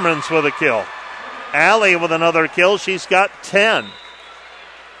 Timmermans with a kill. Allie with another kill. She's got 10.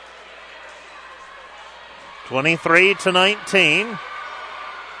 23-19.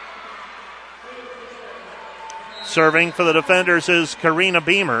 Serving for the defenders is Karina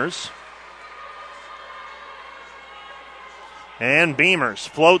Beamers. And Beamers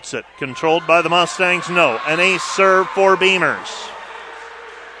floats it. Controlled by the Mustangs. No. An ace serve for Beamers.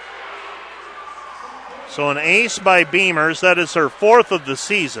 So an ace by Beamers. That is her 4th of the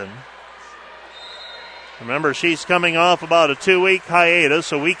season. Remember, she's coming off about a 2-week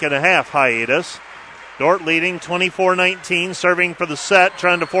hiatus, a week and a half hiatus. Dordt leading 24-19, serving for the set,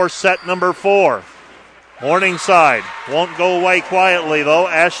 trying to force set number 4. Morningside won't go away quietly, though.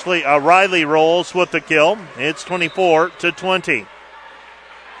 Riley rolls with the kill. It's 24-20.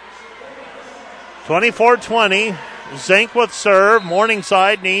 24-20. Zink with serve.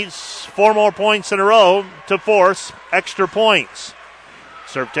 Morningside needs 4 more points in a row to force extra points.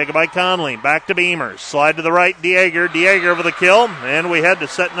 Serve taken by Conley. Back to Beamers. Slide to the right, Dieger. Dieger with a kill. And we head to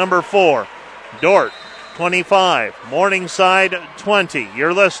set number 4. Dordt 25. Morningside 20.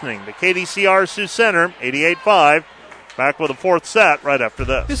 You're listening to KDCR Sioux Center 88-5. Back with a 4th set right after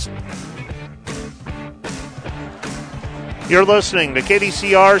this. You're listening to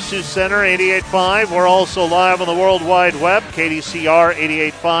KDCR Sioux Center 88.5. We're also live on the World Wide Web,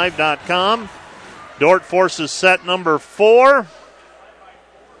 KDCR885.com. Dordt forces set number 4.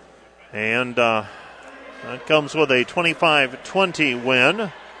 And that comes with a 25-20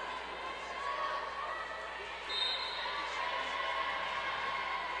 win.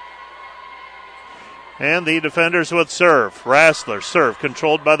 And the defenders with serve. Rassler, serve,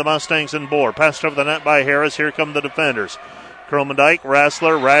 controlled by the Mustangs and Bohr. Passed over the net by Harris. Here come the defenders. Kromendijk,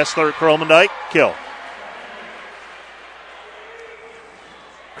 Rassler, Kromendijk, kill.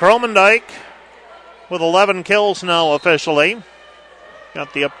 Kromendijk with 11 kills now officially.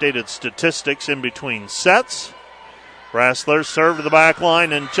 Got the updated statistics in between sets. Rassler served to the back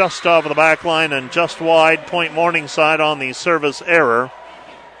line and just off of the back line and just wide. Point Morningside on the service error.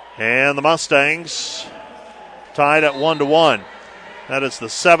 And the Mustangs tied at 1-1. That is the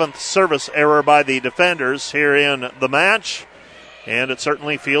 7th service error by the defenders here in the match. And it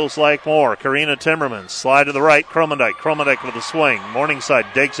certainly feels like more. Karina Timmermans, slide to the right. Kromendijk with a swing. Morningside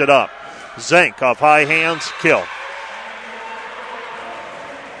digs it up. Zink off high hands, kill.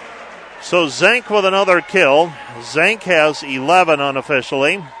 So Zink with another kill. Zink has 11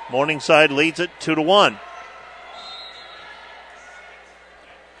 unofficially. Morningside leads it 2-1.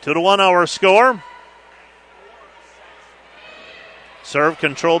 2-1 our score. Serve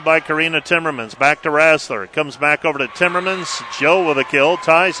controlled by Karina Timmermans. Back to Rassler. It comes back over to Timmermans. Joe with a kill.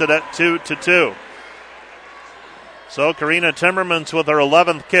 Ties it at 2-2. So Karina Timmermans with her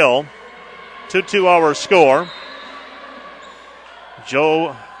 11th kill. 2-2 our score.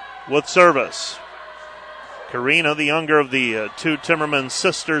 Joe with service. Karina, the younger of the 2 Timmermans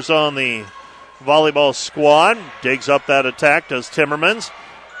sisters on the volleyball squad, digs up that attack, does Timmermans.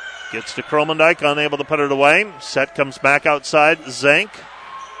 Gets to Kromendijk, unable to put it away. Set comes back outside. Zink.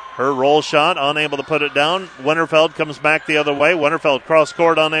 Her roll shot, unable to put it down. Winterfeld comes back the other way. Winterfeld cross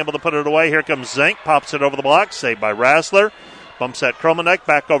court, unable to put it away. Here comes Zink. Pops it over the block. Saved by Rassler. Bumps at Kromendijk.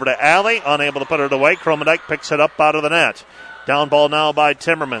 Back over to Alley. Unable to put it away. Kromendijk picks it up out of the net. Down ball now by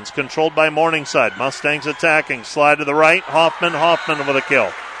Timmermans. Controlled by Morningside. Mustangs attacking. Slide to the right. Hoffman with a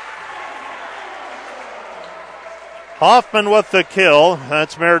kill. Hoffman with the kill.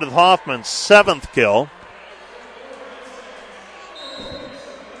 That's Meredith Hoffman's 7th kill.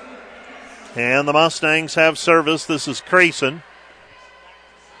 And the Mustangs have service. This is Creason.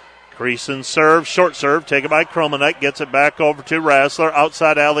 Creason serve, short serve, taken by Kromenek, gets it back over to Rassler,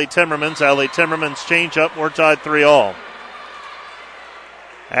 outside Allie Timmermans. Allie Timmermans change up, we're tied 3-all.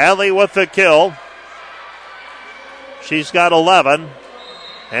 Allie with the kill. She's got 11,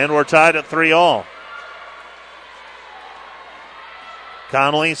 and we're tied at 3-all.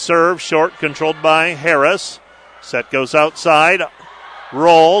 Connolly serve, short, controlled by Harris. Set goes outside,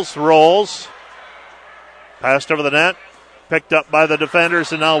 rolls. Passed over the net. Picked up by the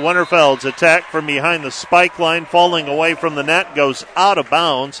defenders, and now Winterfeld's attack from behind the spike line, falling away from the net, goes out of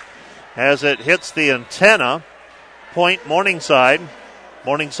bounds as it hits the antenna. Point Morningside.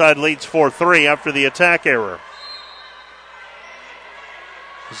 Morningside leads 4-3 after the attack error.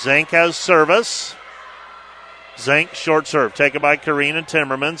 Zank has service. Zank short serve, taken by Karina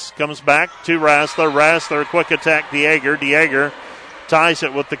Timmermans. Comes back to Rassler. Rassler, quick attack, Dieger. Dieger ties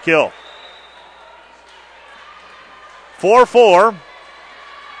it with the kill. 4-4.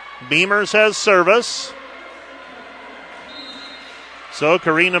 Beamers has service. So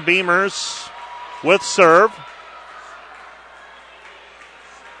Karina Beamers with serve.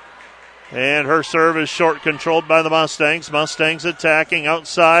 And her serve is short, controlled by the Mustangs. Mustangs attacking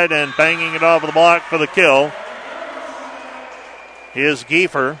outside and banging it off the block for the kill is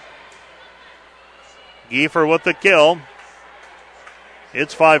Giefer. Giefer with the kill.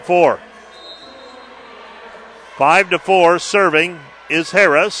 It's 5-4. 5-4, serving is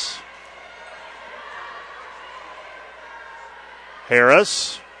Harris.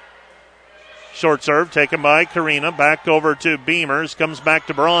 Harris. Short serve taken by Karina. Back over to Beamers. Comes back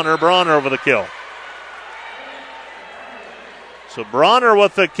to Bronner. Bronner over the kill. So Bronner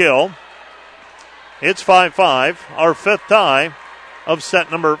with the kill. It's 5-5. Our fifth tie of set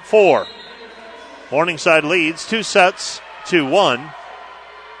number 4. Morningside leads 2-1.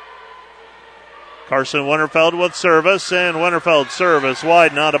 Carson Winterfeld with service, and Winterfeld service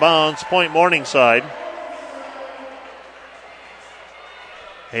wide and out of bounds. Point Morningside.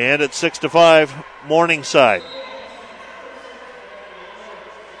 And it's 6-5 Morningside.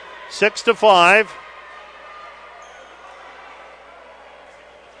 6-5.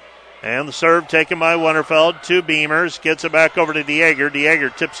 And the serve taken by Winterfeld to Beamers. Gets it back over to Dieger.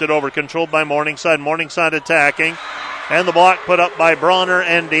 Dieger tips it over, controlled by Morningside. Morningside attacking. And the block put up by Bronner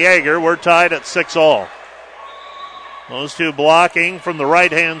and Dieger. We're tied at 6-all. Those two blocking from the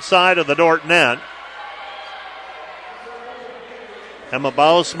right-hand side of the Dordt net. Emma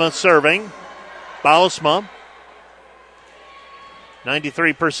Bausma serving. Bausma,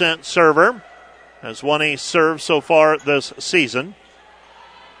 93% server, has won a serve so far this season.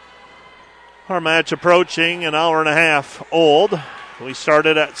 Our match approaching an hour and a half old. We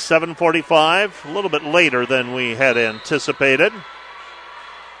started at 7:45, a little bit later than we had anticipated.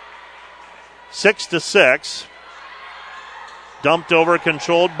 6-6. Dumped over,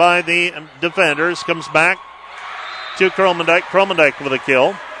 controlled by the defenders. Comes back to Kromendijk. Kromendijk with a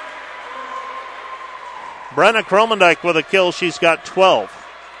kill. Brenna Kromendijk with a kill. She's got 12.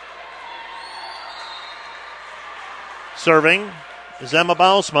 Serving is Emma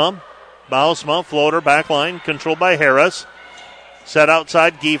Bausma. Bausma, floater, back line, controlled by Harris. Set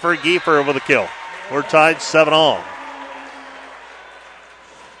outside, Giefer. Giefer with a kill. We're tied 7-all.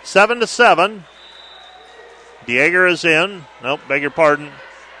 7-7. Dieger is in. Nope, beg your pardon.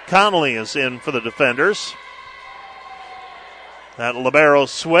 Connolly is in for the defenders. That libero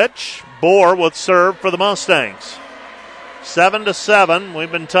switch. Bohr with serve for the Mustangs. 7-7.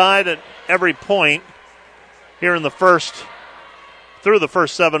 We've been tied at every point here in the first, through the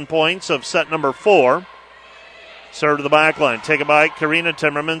first 7 points of set number 4. Serve to the back line. Taken by Karina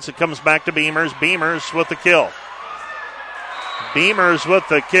Timmermans. It comes back to Beamers. Beamers with the kill. Beamers with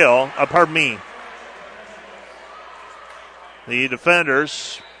the kill. Pardon me. The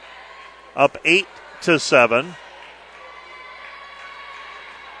defenders up 8-7.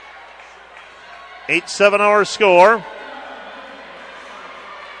 8-7 our score.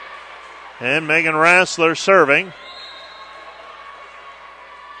 And Megan Rassler serving.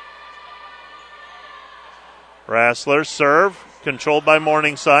 Rassler serve, controlled by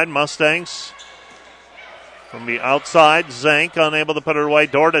Morningside. Mustangs from the outside. Zank unable to put it away.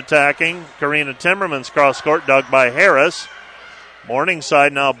 Dordt attacking. Karina Timmermans cross court, dug by Harris.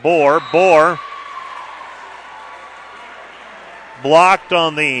 Morningside now Bohr. Bohr blocked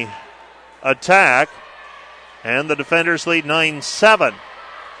on the attack, and the defenders lead 9-7.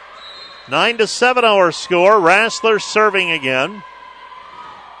 9-7 our score. Rassler serving again.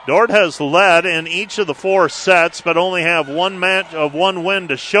 Dordt has led in each of the 4 sets, but only have one win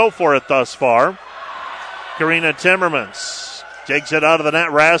to show for it thus far. Karina Timmermans takes it out of the net.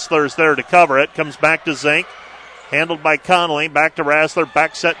 Rassler's there to cover it. Comes back to Zink. Handled by Connolly. Back to Rassler.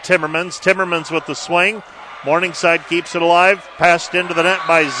 Back set Timmermans. Timmermans with the swing. Morningside keeps it alive. Passed into the net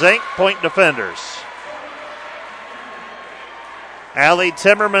by Zink. Point defenders. Allie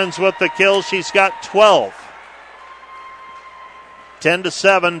Timmermans with the kill. She's got 12.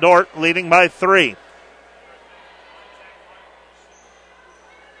 10-7. Dordt leading by 3.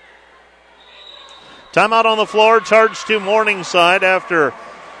 Timeout on the floor. Charge to Morningside after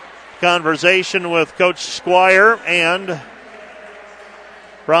conversation with Coach Squire and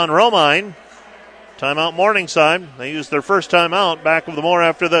Ron Romine. Timeout Morningside. They used their first timeout. Back with more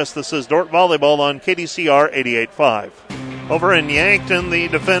after this. This is Dordt Volleyball on KDCR 88.5. Over in Yankton, the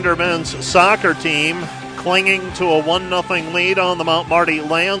Defender men's soccer team clinging to a 1-0 lead on the Mount Marty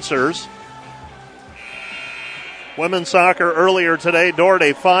Lancers. Women's soccer earlier today, Dordt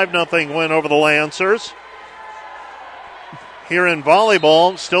a 5-0 win over the Lancers. Here in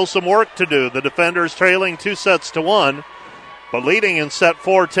volleyball, still some work to do. The Defenders trailing 2-1, but leading in set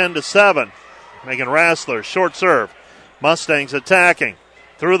 4, 10-7. Megan Rassler, short serve. Mustangs attacking.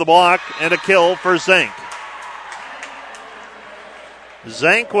 Through the block and a kill for Zink.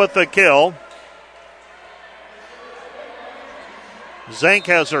 Zink with the kill. Zink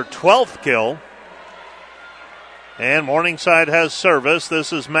has her 12th kill. And Morningside has service.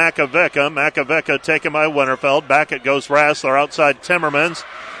 This is Makovica. Makovica taken by Winterfeld. Back it goes Rassler outside Timmermans.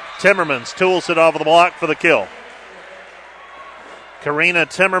 Timmermans tools it off of the block for the kill. Karina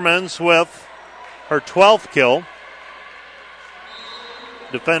Timmermans with her 12th kill.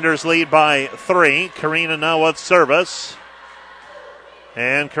 Defenders lead by 3. Karina now with service.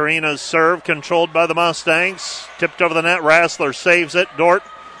 And Karina's serve controlled by the Mustangs. Tipped over the net. Rassler saves it. Dordt.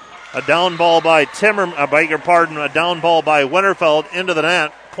 A down ball by a down ball by Winterfeld into the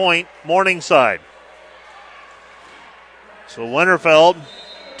net. Point Morningside. So Winterfeld,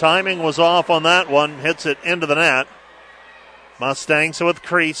 timing was off on that one. Hits it into the net. Mustangs with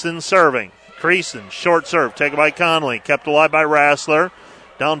Creason serving. Creason, short serve, taken by Connolly. Kept alive by Rassler.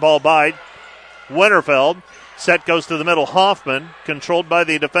 Down ball by Winterfeld. Set goes to the middle. Hoffman, controlled by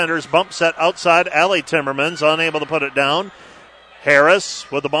the defenders. Bump set outside. Allie Timmermans, unable to put it down.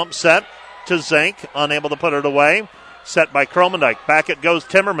 Harris with the bump set to Zink, unable to put it away. Set by Kromendijk. Back it goes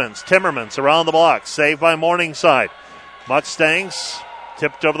Timmermans. Timmermans around the block. Saved by Morningside. Mustangs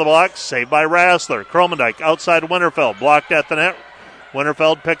tipped over the block. Saved by Rassler. Kromendijk outside Winterfeld. Blocked at the net.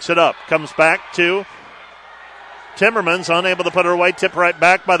 Winterfeld picks it up. Comes back to Timmermans. Unable to put it away. Tipped right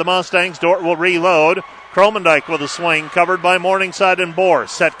back by the Mustangs. Dordt will reload. Kromendijk with a swing. Covered by Morningside and Bohr.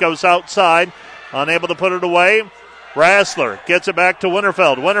 Set goes outside. Unable to put it away. Rassler gets it back to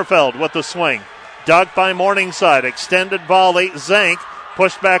Winterfeld. Winterfeld with the swing. Dug by Morningside. Extended volley. Zink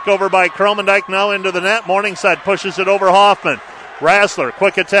pushed back over by Kromendijk. Now into the net. Morningside pushes it over Hoffman. Rassler,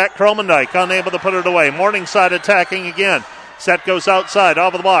 quick attack. Kromendijk unable to put it away. Morningside attacking again. Set goes outside.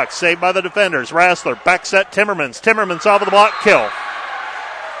 Off of the block. Saved by the defenders. Rassler. Back set Timmermans. Timmermans off of the block. Kill.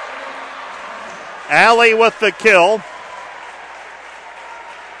 Allie with the kill.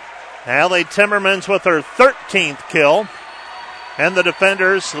 Allie Timmermans with her 13th kill. And the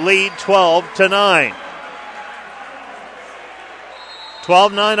defenders lead 12-9.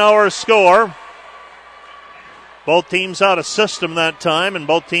 12-9 our score. Both teams out of system that time, and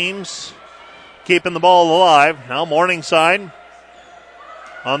both teams keeping the ball alive. Now Morningside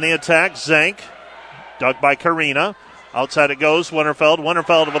on the attack. Zink. Dug by Karina. Outside it goes. Winterfeld.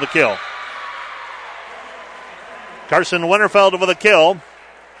 Winterfeld with a kill. Carson Winterfeld with a kill.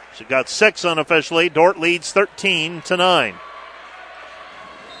 She got 6 unofficially. Dordt leads 13-9.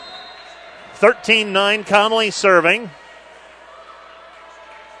 13-9, Connolly serving.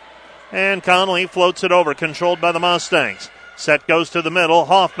 And Connolly floats it over, controlled by the Mustangs. Set goes to the middle.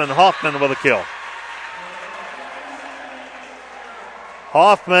 Hoffman with a kill.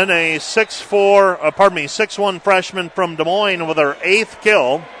 Hoffman, a 6'1" freshman from Des Moines with her 8th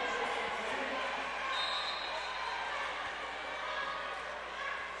kill.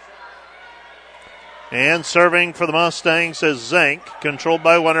 And serving for the Mustangs is Zink. Controlled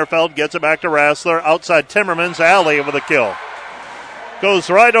by Winterfeld. Gets it back to Rassler. Outside Timmermans. Allie with a kill. Goes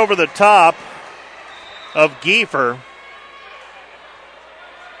right over the top of Giefer.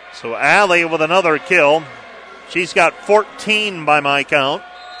 So Allie with another kill. She's got 14 by my count.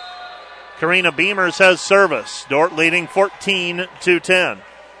 Karina Beamers has service. Dordt leading 14-10.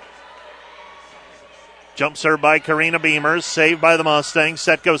 Jump serve by Karina Beamers. Saved by the Mustangs.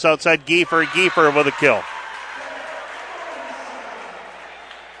 Set goes outside Giefer. Giefer with a kill.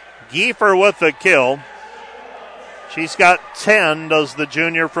 Giefer with the kill. She's got 10, does the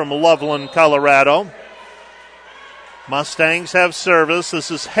junior from Loveland, Colorado. Mustangs have service.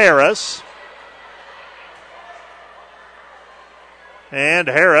 This is Harris. And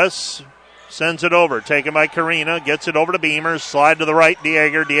Harris sends it over. Taken by Karina. Gets it over to Beamers. Slide to the right.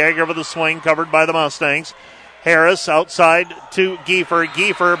 Dieger. Dieger with a swing covered by the Mustangs. Harris outside to Giefer.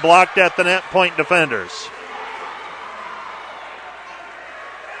 Giefer blocked at the net. Point defenders.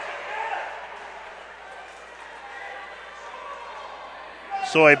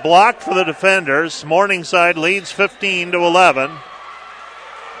 So a block for the defenders. Morningside leads 15-11.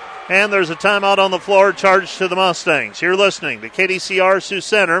 And there's a timeout on the floor charged to the Mustangs. You're listening to KDCR Sioux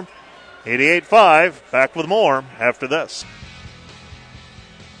Center, 88.5. Back with more after this.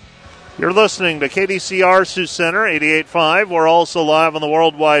 You're listening to KDCR Sioux Center, 88.5. We're also live on the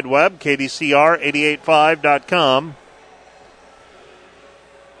World Wide Web, KDCR885.com.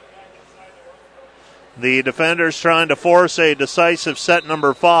 The defenders trying to force a decisive set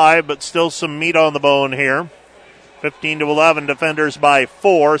number 5, but still some meat on the bone here. 15-11, defenders by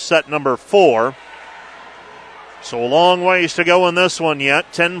 4, set number 4. So a long ways to go in this one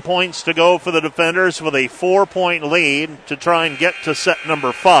yet. 10 points to go for the defenders with a 4-point lead to try and get to set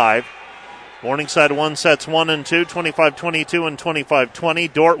number 5. Morningside won sets 1 and 2, 25-22 and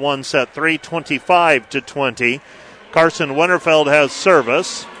 25-20. Dordt won set 3, 25-20. Carson Winterfeld has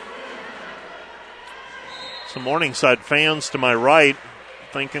service. Some Morningside fans to my right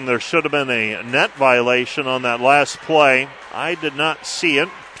thinking there should have been a net violation on that last play. I did not see it,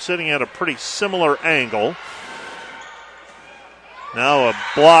 sitting at a pretty similar angle. Now a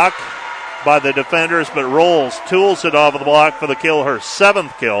block by the defenders, but Rolls tools it off of the block for the kill, her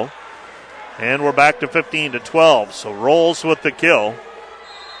 7th kill. And we're back to 15-12, so Rolls with the kill.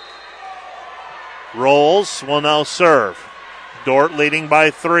 Rolls will now serve. Dordt leading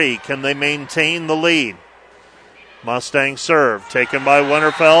by 3. Can they maintain the lead? Mustang serve taken by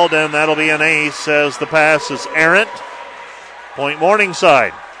Winterfeld, and that'll be an ace as the pass is errant. Point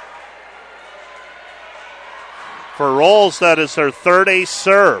Morningside. For Rolls, that is her 3rd ace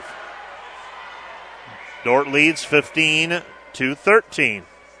serve. Dordt leads 15-13.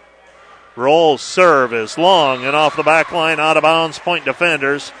 Rolls' serve is long and off the back line, out of bounds, point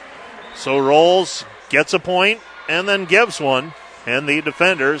defenders. So Rolls gets a point and then gives one, and the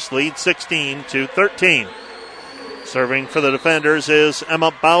defenders lead 16-13. Serving for the defenders is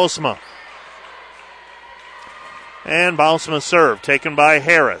Emma Bausma. And Bausma serve taken by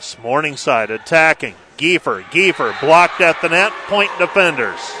Harris. Morningside attacking. Giefer blocked at the net. Point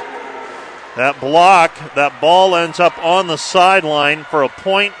defenders. That block, that ball ends up on the sideline for a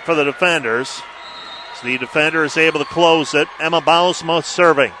point for the defenders. So the defender is able to close it. Emma Bausma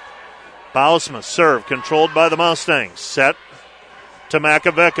serving. Bausma serve controlled by the Mustangs. Set to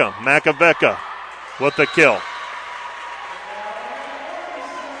Makovica. Makovica with the kill.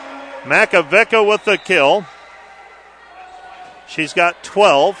 Makovica with the kill. She's got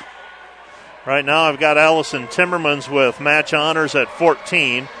 12. Right now I've got Allison Timmermans with match honors at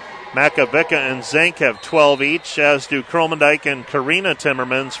 14. Makovica and Zink have 12 each, as do Kromendijk and Karina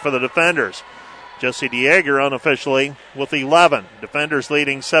Timmermans for the defenders. Jesse Dieger unofficially with 11. Defenders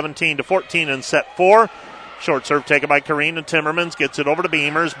leading 17-14 in set 4. Short serve taken by Karina Timmermans. Gets it over to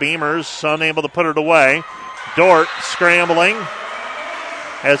Beamers. Beamers unable to put it away. Dordt scrambling.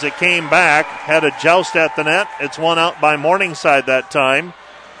 As it came back, had a joust at the net. It's one out by Morningside that time.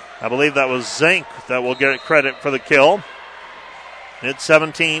 I believe that was Zink that will get credit for the kill. It's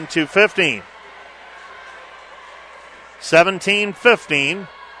 17-15. 17-15.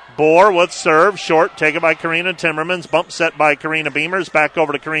 Bohr with serve. Short, taken by Karina Timmermans. Bump set by Karina Beamers. Back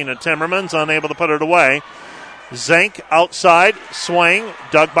over to Karina Timmermans. Unable to put it away. Zink outside. Swing.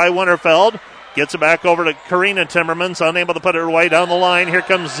 Dug by Winterfeld. Gets it back over to Karina Timmermans, unable to put it away down the line. Here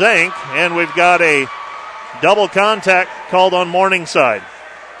comes Zink, and we've got a double contact called on Morningside.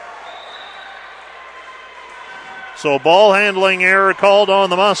 So ball handling error called on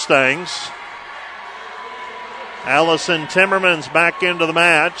the Mustangs. Allison Timmermans back into the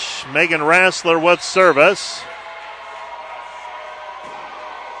match. Megan Rassler with service.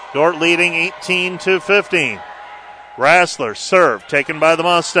 Dordt leading 18-15. Rassler serve taken by the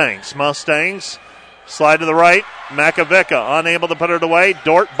Mustangs. Mustangs slide to the right. Makovica unable to put it away.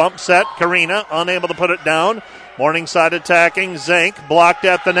 Dordt bump set. Karina unable to put it down. Morningside attacking. Zink blocked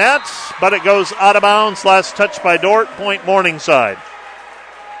at the net, but it goes out of bounds. Last touch by Dordt. Point Morningside.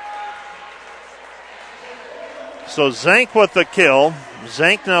 So Zink with the kill.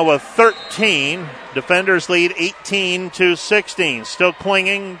 Zink now with 13. Defenders lead 18-16. Still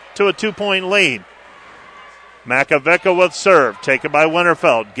clinging to a 2-point lead. Makovica with serve, taken by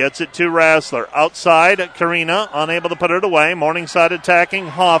Winterfeld. Gets it to Rassler. Outside, Karina, unable to put it away. Morningside attacking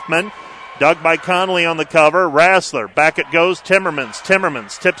Hoffman. Dug by Conley on the cover. Rassler, back it goes.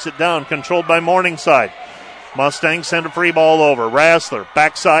 Timmermans tips it down, controlled by Morningside. Mustangs send a free ball over. Rassler,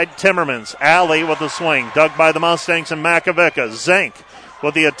 backside, Timmermans. Alley with the swing. Dug by the Mustangs and Makovica. Zank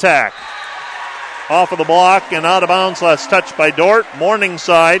with the attack. Off of the block and out of bounds. Last touch by Dordt.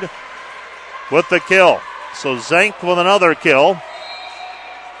 Morningside with the kill. So Zank with another kill.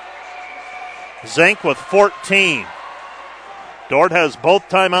 Zank with 14. Dordt has both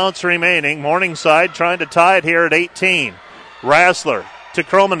timeouts remaining. Morningside trying to tie it here at 18. Rassler to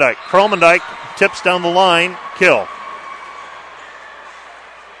Kromendijk. Kromendijk tips down the line. Kill.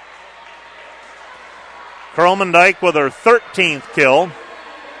 Kromendijk with her 13th kill.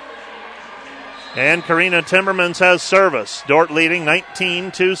 And Karina Timmermans has service. Dordt leading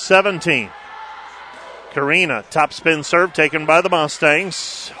 19-17. Karina, top spin serve taken by the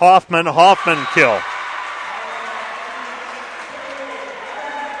Mustangs. Hoffman kill.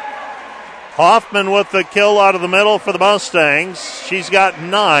 Hoffman with the kill out of the middle for the Mustangs. She's got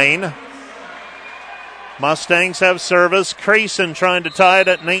 9. Mustangs have service. Creason trying to tie it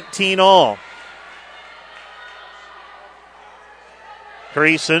at 19 all.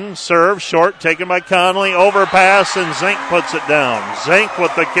 Creason serve short taken by Conley. Overpass and Zink puts it down. Zink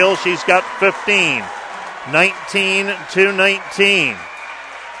with the kill. She's got 15. 19-19.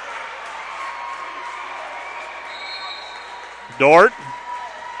 Dordt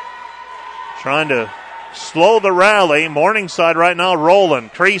trying to slow the rally. Morningside right now rolling.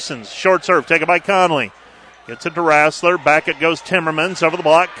 Creason's short serve taken by Conley. Gets it to Rassler. Back it goes Timmermans over the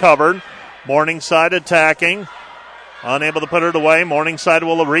block covered. Morningside attacking. Unable to put it away. Morningside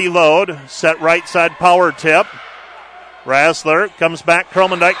will reload. Set right side power tip. Rassler comes back.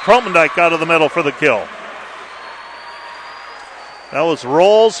 Kromendijk. Kromendijk out of the middle for the kill. That was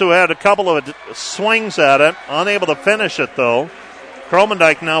Rolls who had a couple of swings at it. Unable to finish it though.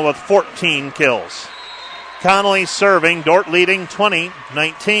 Kromendijk now with 14 kills. Connolly serving. Dordt leading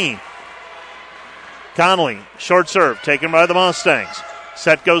 20-19. Connolly, short serve taken by the Mustangs.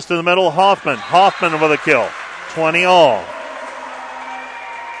 Set goes to the middle. Hoffman. Hoffman with a kill. 20 all.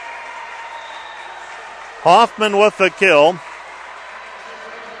 Hoffman with the kill.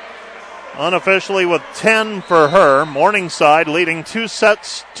 Unofficially with 10 for her. Morningside leading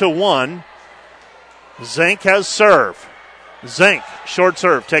 2-1. Zink has serve. Zink, short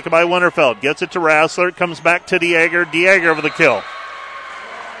serve, taken by Winterfeld. Gets it to Rassler, comes back to Dieger. Dieger with the kill.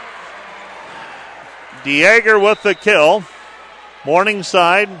 Dieger with the kill.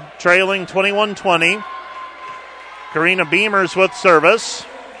 Morningside trailing 21-20. Karina Beamers with service.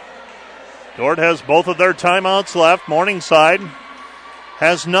 Dordt has both of their timeouts left. Morningside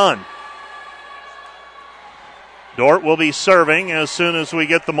has none. Dordt will be serving as soon as we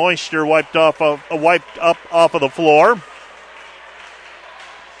get the moisture wiped up off of the floor.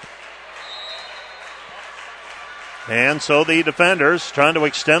 And so the defenders trying to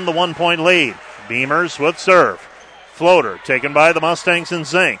extend the 1-point lead. Beamers with serve. Floater taken by the Mustangs and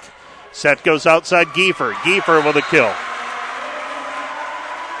Zink. Set goes outside Giefer. Giefer with a kill.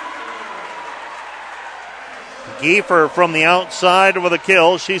 Giefer from the outside with a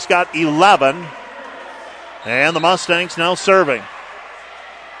kill. She's got 11. And the Mustangs now serving.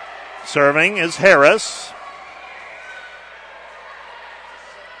 Serving is Harris.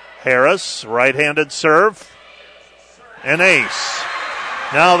 Harris, right-handed serve. An ace.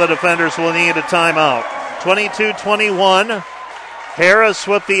 Now the defenders will need a timeout. 22-21. Harris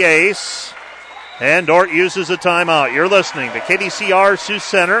with the ace. And Dordt uses a timeout. You're listening to KDCR Sioux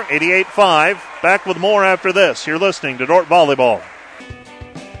Center, 88.5. Back with more after this. You're listening to Dordt Volleyball.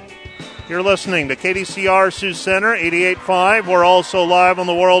 You're listening to KDCR Sioux Center, 88.5. We're also live on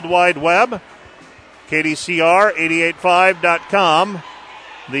the World Wide Web. KDCR885.com.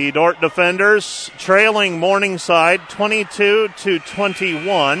 The Dordt defenders trailing Morningside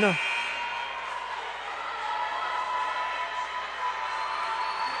 22-21.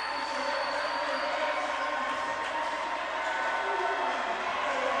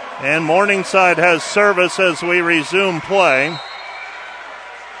 And Morningside has service as we resume play.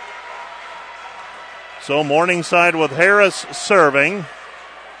 So Morningside with Harris serving.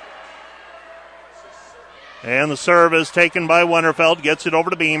 And the serve is taken by Winterfeld. Gets it over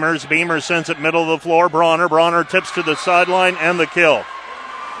to Beamers. Beamers sends it middle of the floor. Bronner. Bronner tips to the sideline and the kill.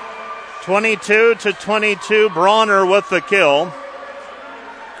 22-22. Bronner with the kill.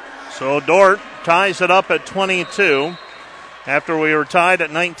 So Dordt ties it up at 22. After we were tied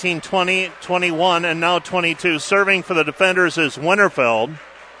at 19, 20, 21, and now 22. Serving for the defenders is Winterfeld.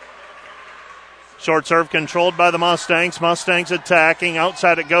 Short serve controlled by the Mustangs. Mustangs attacking.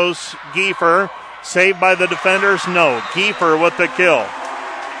 Outside it goes Giefer. Saved by the defenders? No. Giefer with the kill.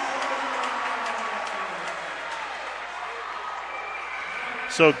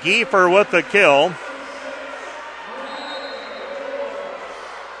 So Giefer with the kill.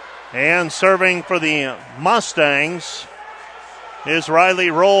 And serving for the Mustangs is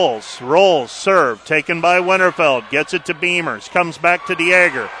Riley Rolls. Rolls serve, taken by Winterfeld. Gets it to Beamers. Comes back to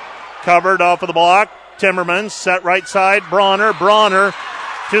DeAger. Covered off of the block. Timmermans set right side. Bronner. Bronner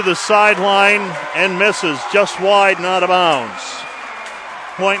to the sideline and misses just wide and out of bounds.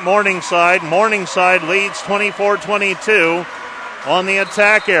 Point Morningside. Morningside leads 24-22 on the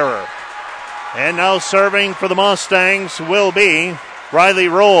attack error. And now serving for the Mustangs will be Riley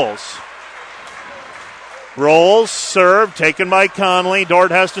Rolls. Rolls, serve, taken by Conley.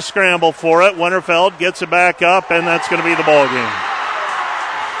 Dort has to scramble for it. Winterfeld gets it back up, and that's going to be the ball game.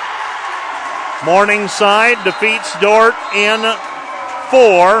 Morningside defeats Dort in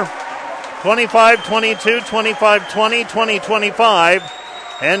 4. 25-22, 25-20, 20-25,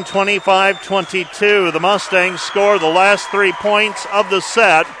 and 25-22. The Mustangs score the last 3 points of the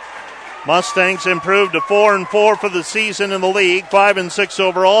set. Mustangs improved to 4-4 for the season in the league, 5-6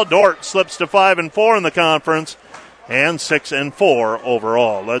 overall. Dort slips to 5-4 in the conference, and 6-4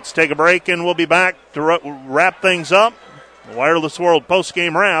 overall. Let's take a break, and we'll be back to wrap things up. The Wireless World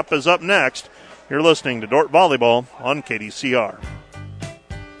postgame wrap is up next. You're listening to Dort Volleyball on KDCR.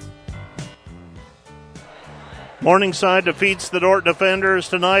 Morningside defeats the Dort Defenders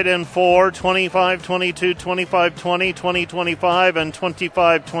tonight in 4, 25-22, 25-20, 20-25, and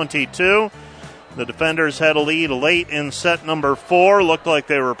 25-22. The Defenders had a lead late in set number 4. Looked like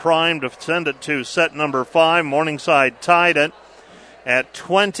they were primed to send it to set number 5. Morningside tied it at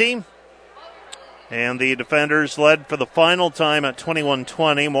 20. And the Defenders led for the final time at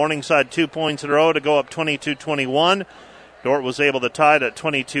 21-20. Morningside 2 points in a row to go up 22-21. Dort was able to tie it at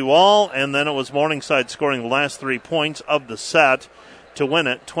 22-all, and then it was Morningside scoring the last 3 points of the set to win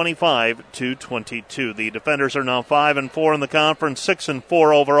it 25-22. The Defenders are now 5-4 in the conference,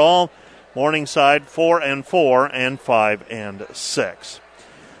 6-4 overall. Morningside 4-4 and 5-6.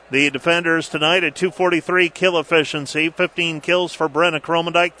 The Defenders tonight at .243 kill efficiency, 15 kills for Brenna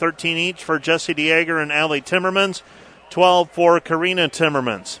Kromendijk, 13 each for Jesse DeAger and Allie Timmermans, 12 for Karina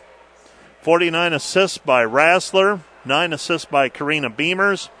Timmermans. 49 assists by Rassler, 9 assists by Karina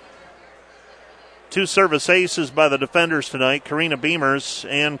Beamers. 2 service aces by the Defenders tonight, Karina Beamers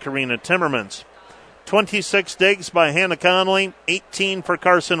and Karina Timmermans. 26 digs by Hannah Conley, 18 for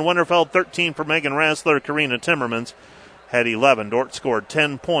Carson Winterfeld, 13 for Megan Rassler. Karina Timmermans had 11. Dort scored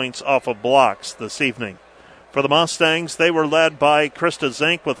 10 points off of blocks this evening. For the Mustangs, they were led by Krista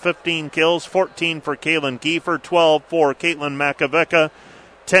Zink with 15 kills, 14 for Kaylin Giefer, 12 for Caitlin Makovica,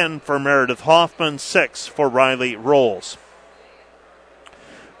 10 for Meredith Hoffman, 6 for Riley Rolls.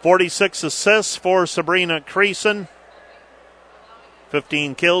 46 assists for Sabrina Creason.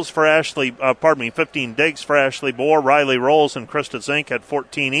 15 digs for Ashley Bohr. Riley Rolls and Krista Zink had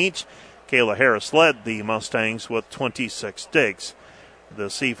 14 each. Kayla Harris led the Mustangs with 26 digs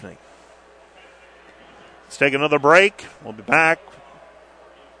this evening. Let's take another break. We'll be back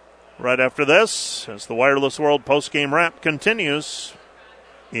right after this as the Wireless World postgame wrap continues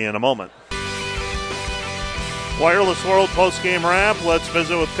in a moment. Wireless World postgame wrap. Let's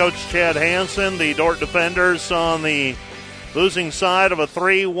visit with Coach Chad Hansen. The Dort Defenders on the losing side of a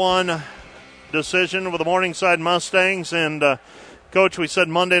 3-1 decision with the Morningside Mustangs. And, Coach, we said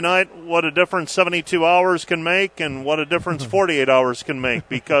Monday night what a difference 72 hours can make and what a difference 48 hours can make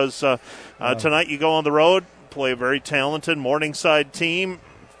because tonight you go on the road, play a very talented Morningside team.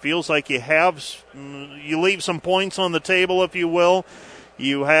 Feels like you leave some points on the table, if you will.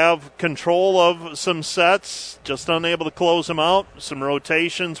 You have control of some sets, just unable to close them out. Some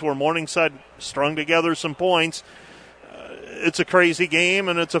rotations where Morningside strung together some points. It's a crazy game,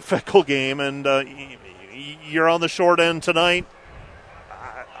 and it's a fickle game, and you're on the short end tonight.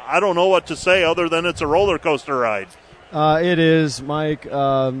 I don't know what to say other than it's a roller coaster ride. It is, Mike.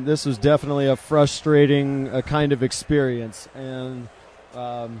 This was definitely a frustrating kind of experience, and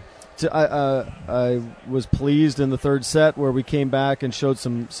I was pleased in the third set where we came back and showed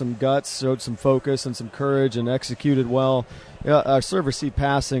some guts, showed some focus and some courage, and executed well. Our serve receive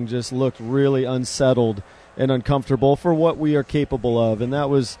passing just looked really unsettled and uncomfortable for what we are capable of, and that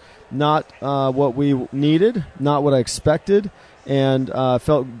was not what we needed, not what I expected, and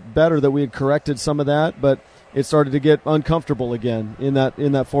felt better that we had corrected some of that, but it started to get uncomfortable again in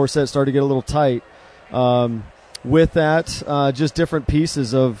that fourth set. It started to get a little tight. With that, just different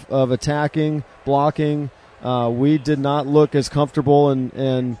pieces of attacking, blocking. We did not look as comfortable,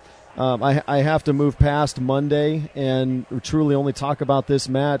 and I have to move past Monday and truly only talk about this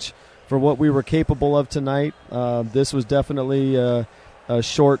match for what we were capable of tonight. This was definitely a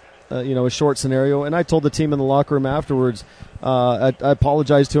short scenario. And I told the team in the locker room afterwards, I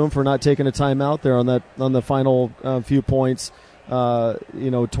apologized to them for not taking a timeout there on the final few points.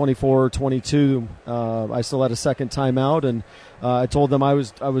 24-22, I still had a second timeout, and I told them I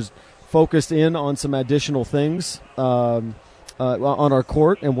was focused in on some additional things on our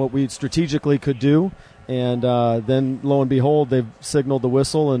court and what we strategically could do. And then, lo and behold, they've signaled the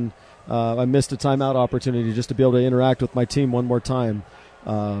whistle, and I missed a timeout opportunity just to be able to interact with my team one more time.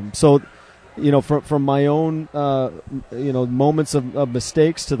 So, from my own, moments of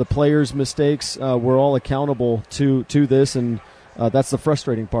mistakes to the players' mistakes, we're all accountable to this, and that's the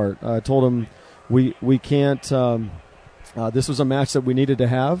frustrating part. I told them we can't. This was a match that we needed to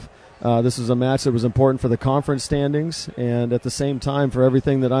have. This was a match that was important for the conference standings, and at the same time for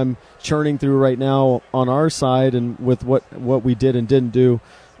everything that I'm churning through right now on our side and with what we did and didn't do.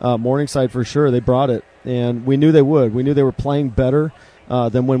 Morningside, for sure, they brought it, and we knew they would. We knew they were playing better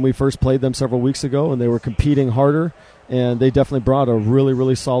than when we first played them several weeks ago, and they were competing harder, and they definitely brought a really,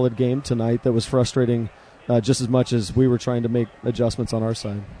 really solid game tonight that was frustrating just as much as we were trying to make adjustments on our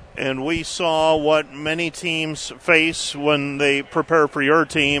side. And we saw what many teams face when they prepare for your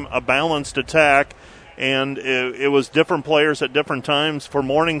team, a balanced attack, and it was different players at different times for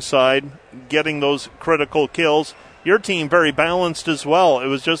Morningside getting those critical kills. Your team very balanced as well. It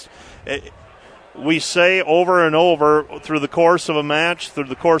was just, we say over and over through the course of a match, through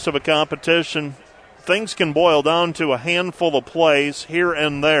the course of a competition, things can boil down to a handful of plays here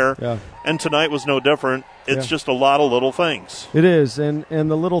and there, and tonight was no different. It's just a lot of little things. It is, and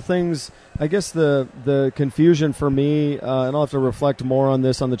the little things, I guess the confusion for me, and I'll have to reflect more on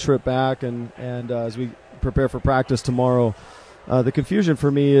this on the trip back and as we prepare for practice tomorrow, the confusion for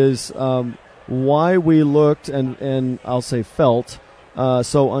me is why we looked and I'll say felt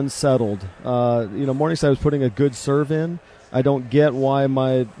so unsettled. Morningside was putting a good serve in. I don't get why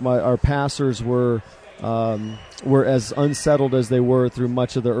our passers were as unsettled as they were through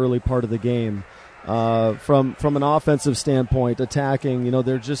much of the early part of the game. From an offensive standpoint, attacking,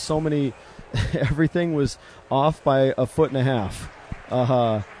 there are just so many. Everything was off by a foot and a half,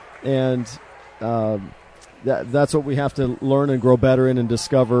 and that's what we have to learn and grow better in and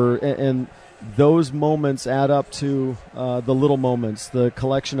discover. And those moments add up to the little moments, the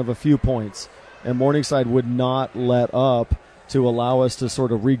collection of a few points. And Morningside would not let up to allow us to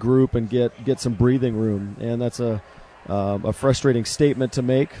sort of regroup and get some breathing room. And that's a frustrating statement to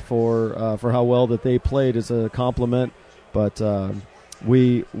make for how well that they played as a compliment. But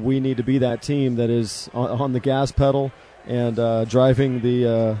we need to be that team that is on the gas pedal and driving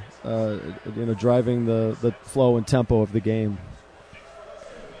the flow and tempo of the game.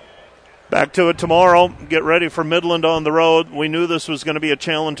 Back to it tomorrow. Get ready for Midland on the road. We knew this was going to be a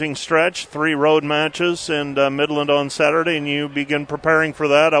challenging stretch. 3 road matches and Midland on Saturday, and you begin preparing for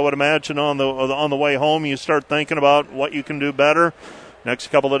that. I would imagine on the way home you start thinking about what you can do better. Next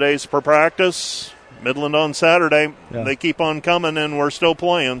couple of days for practice. Midland on Saturday. Yeah. They keep on coming, and we're still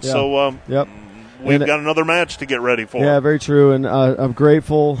playing. Yeah. So we've got another match to get ready for. Yeah, very true. And I'm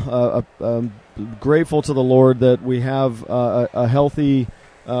grateful grateful to the Lord that we have a healthy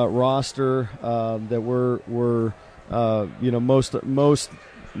roster, that we're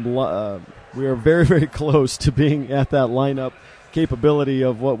we are very, very close to being at that lineup capability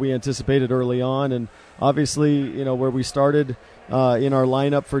of what we anticipated early on. And obviously, where we started in our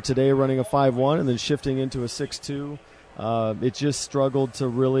lineup for today, running a 5-1 and then shifting into a 6-2, it just struggled to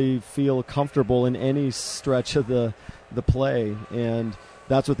really feel comfortable in any stretch of the play. And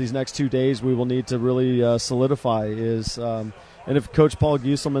that's what these next 2 days we will need to really solidify is and if Coach Paul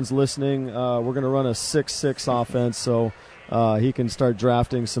Gieselman's listening, we're going to run a 6-6 offense, so he can start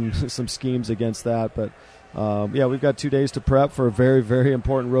drafting some schemes against that. But, we've got 2 days to prep for a very, very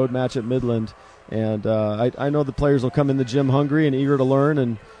important road match at Midland. And I know the players will come in the gym hungry and eager to learn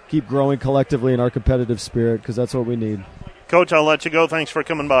and keep growing collectively in our competitive spirit, because that's what we need. Coach, I'll let you go. Thanks for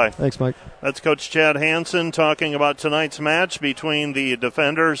coming by. Thanks, Mike. That's Coach Chad Hansen talking about tonight's match between the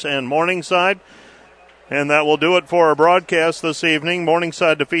Defenders and Morningside. And that will do it for our broadcast this evening.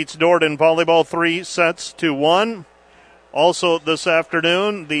 Morningside defeats Dordt in volleyball 3-1. Also this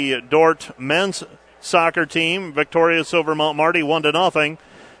afternoon, the Dordt men's soccer team victorious over Mount Marty 1-0.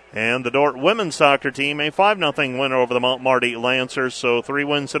 And the Dordt women's soccer team a 5-0 win over the Mount Marty Lancers. So 3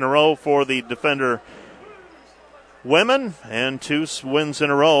 wins in a row for the Defender women and 2 wins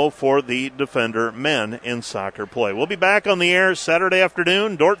in a row for the Defender men in soccer play. We'll be back on the air Saturday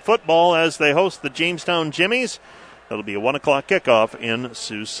afternoon, Dordt football, as they host the Jamestown Jimmies. It'll be a 1 o'clock kickoff in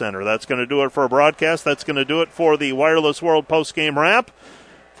Sioux Center. That's going to do it for a broadcast. That's going to do it for the Wireless World postgame wrap.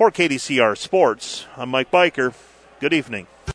 For KDCR Sports, I'm Mike Biker. Good evening.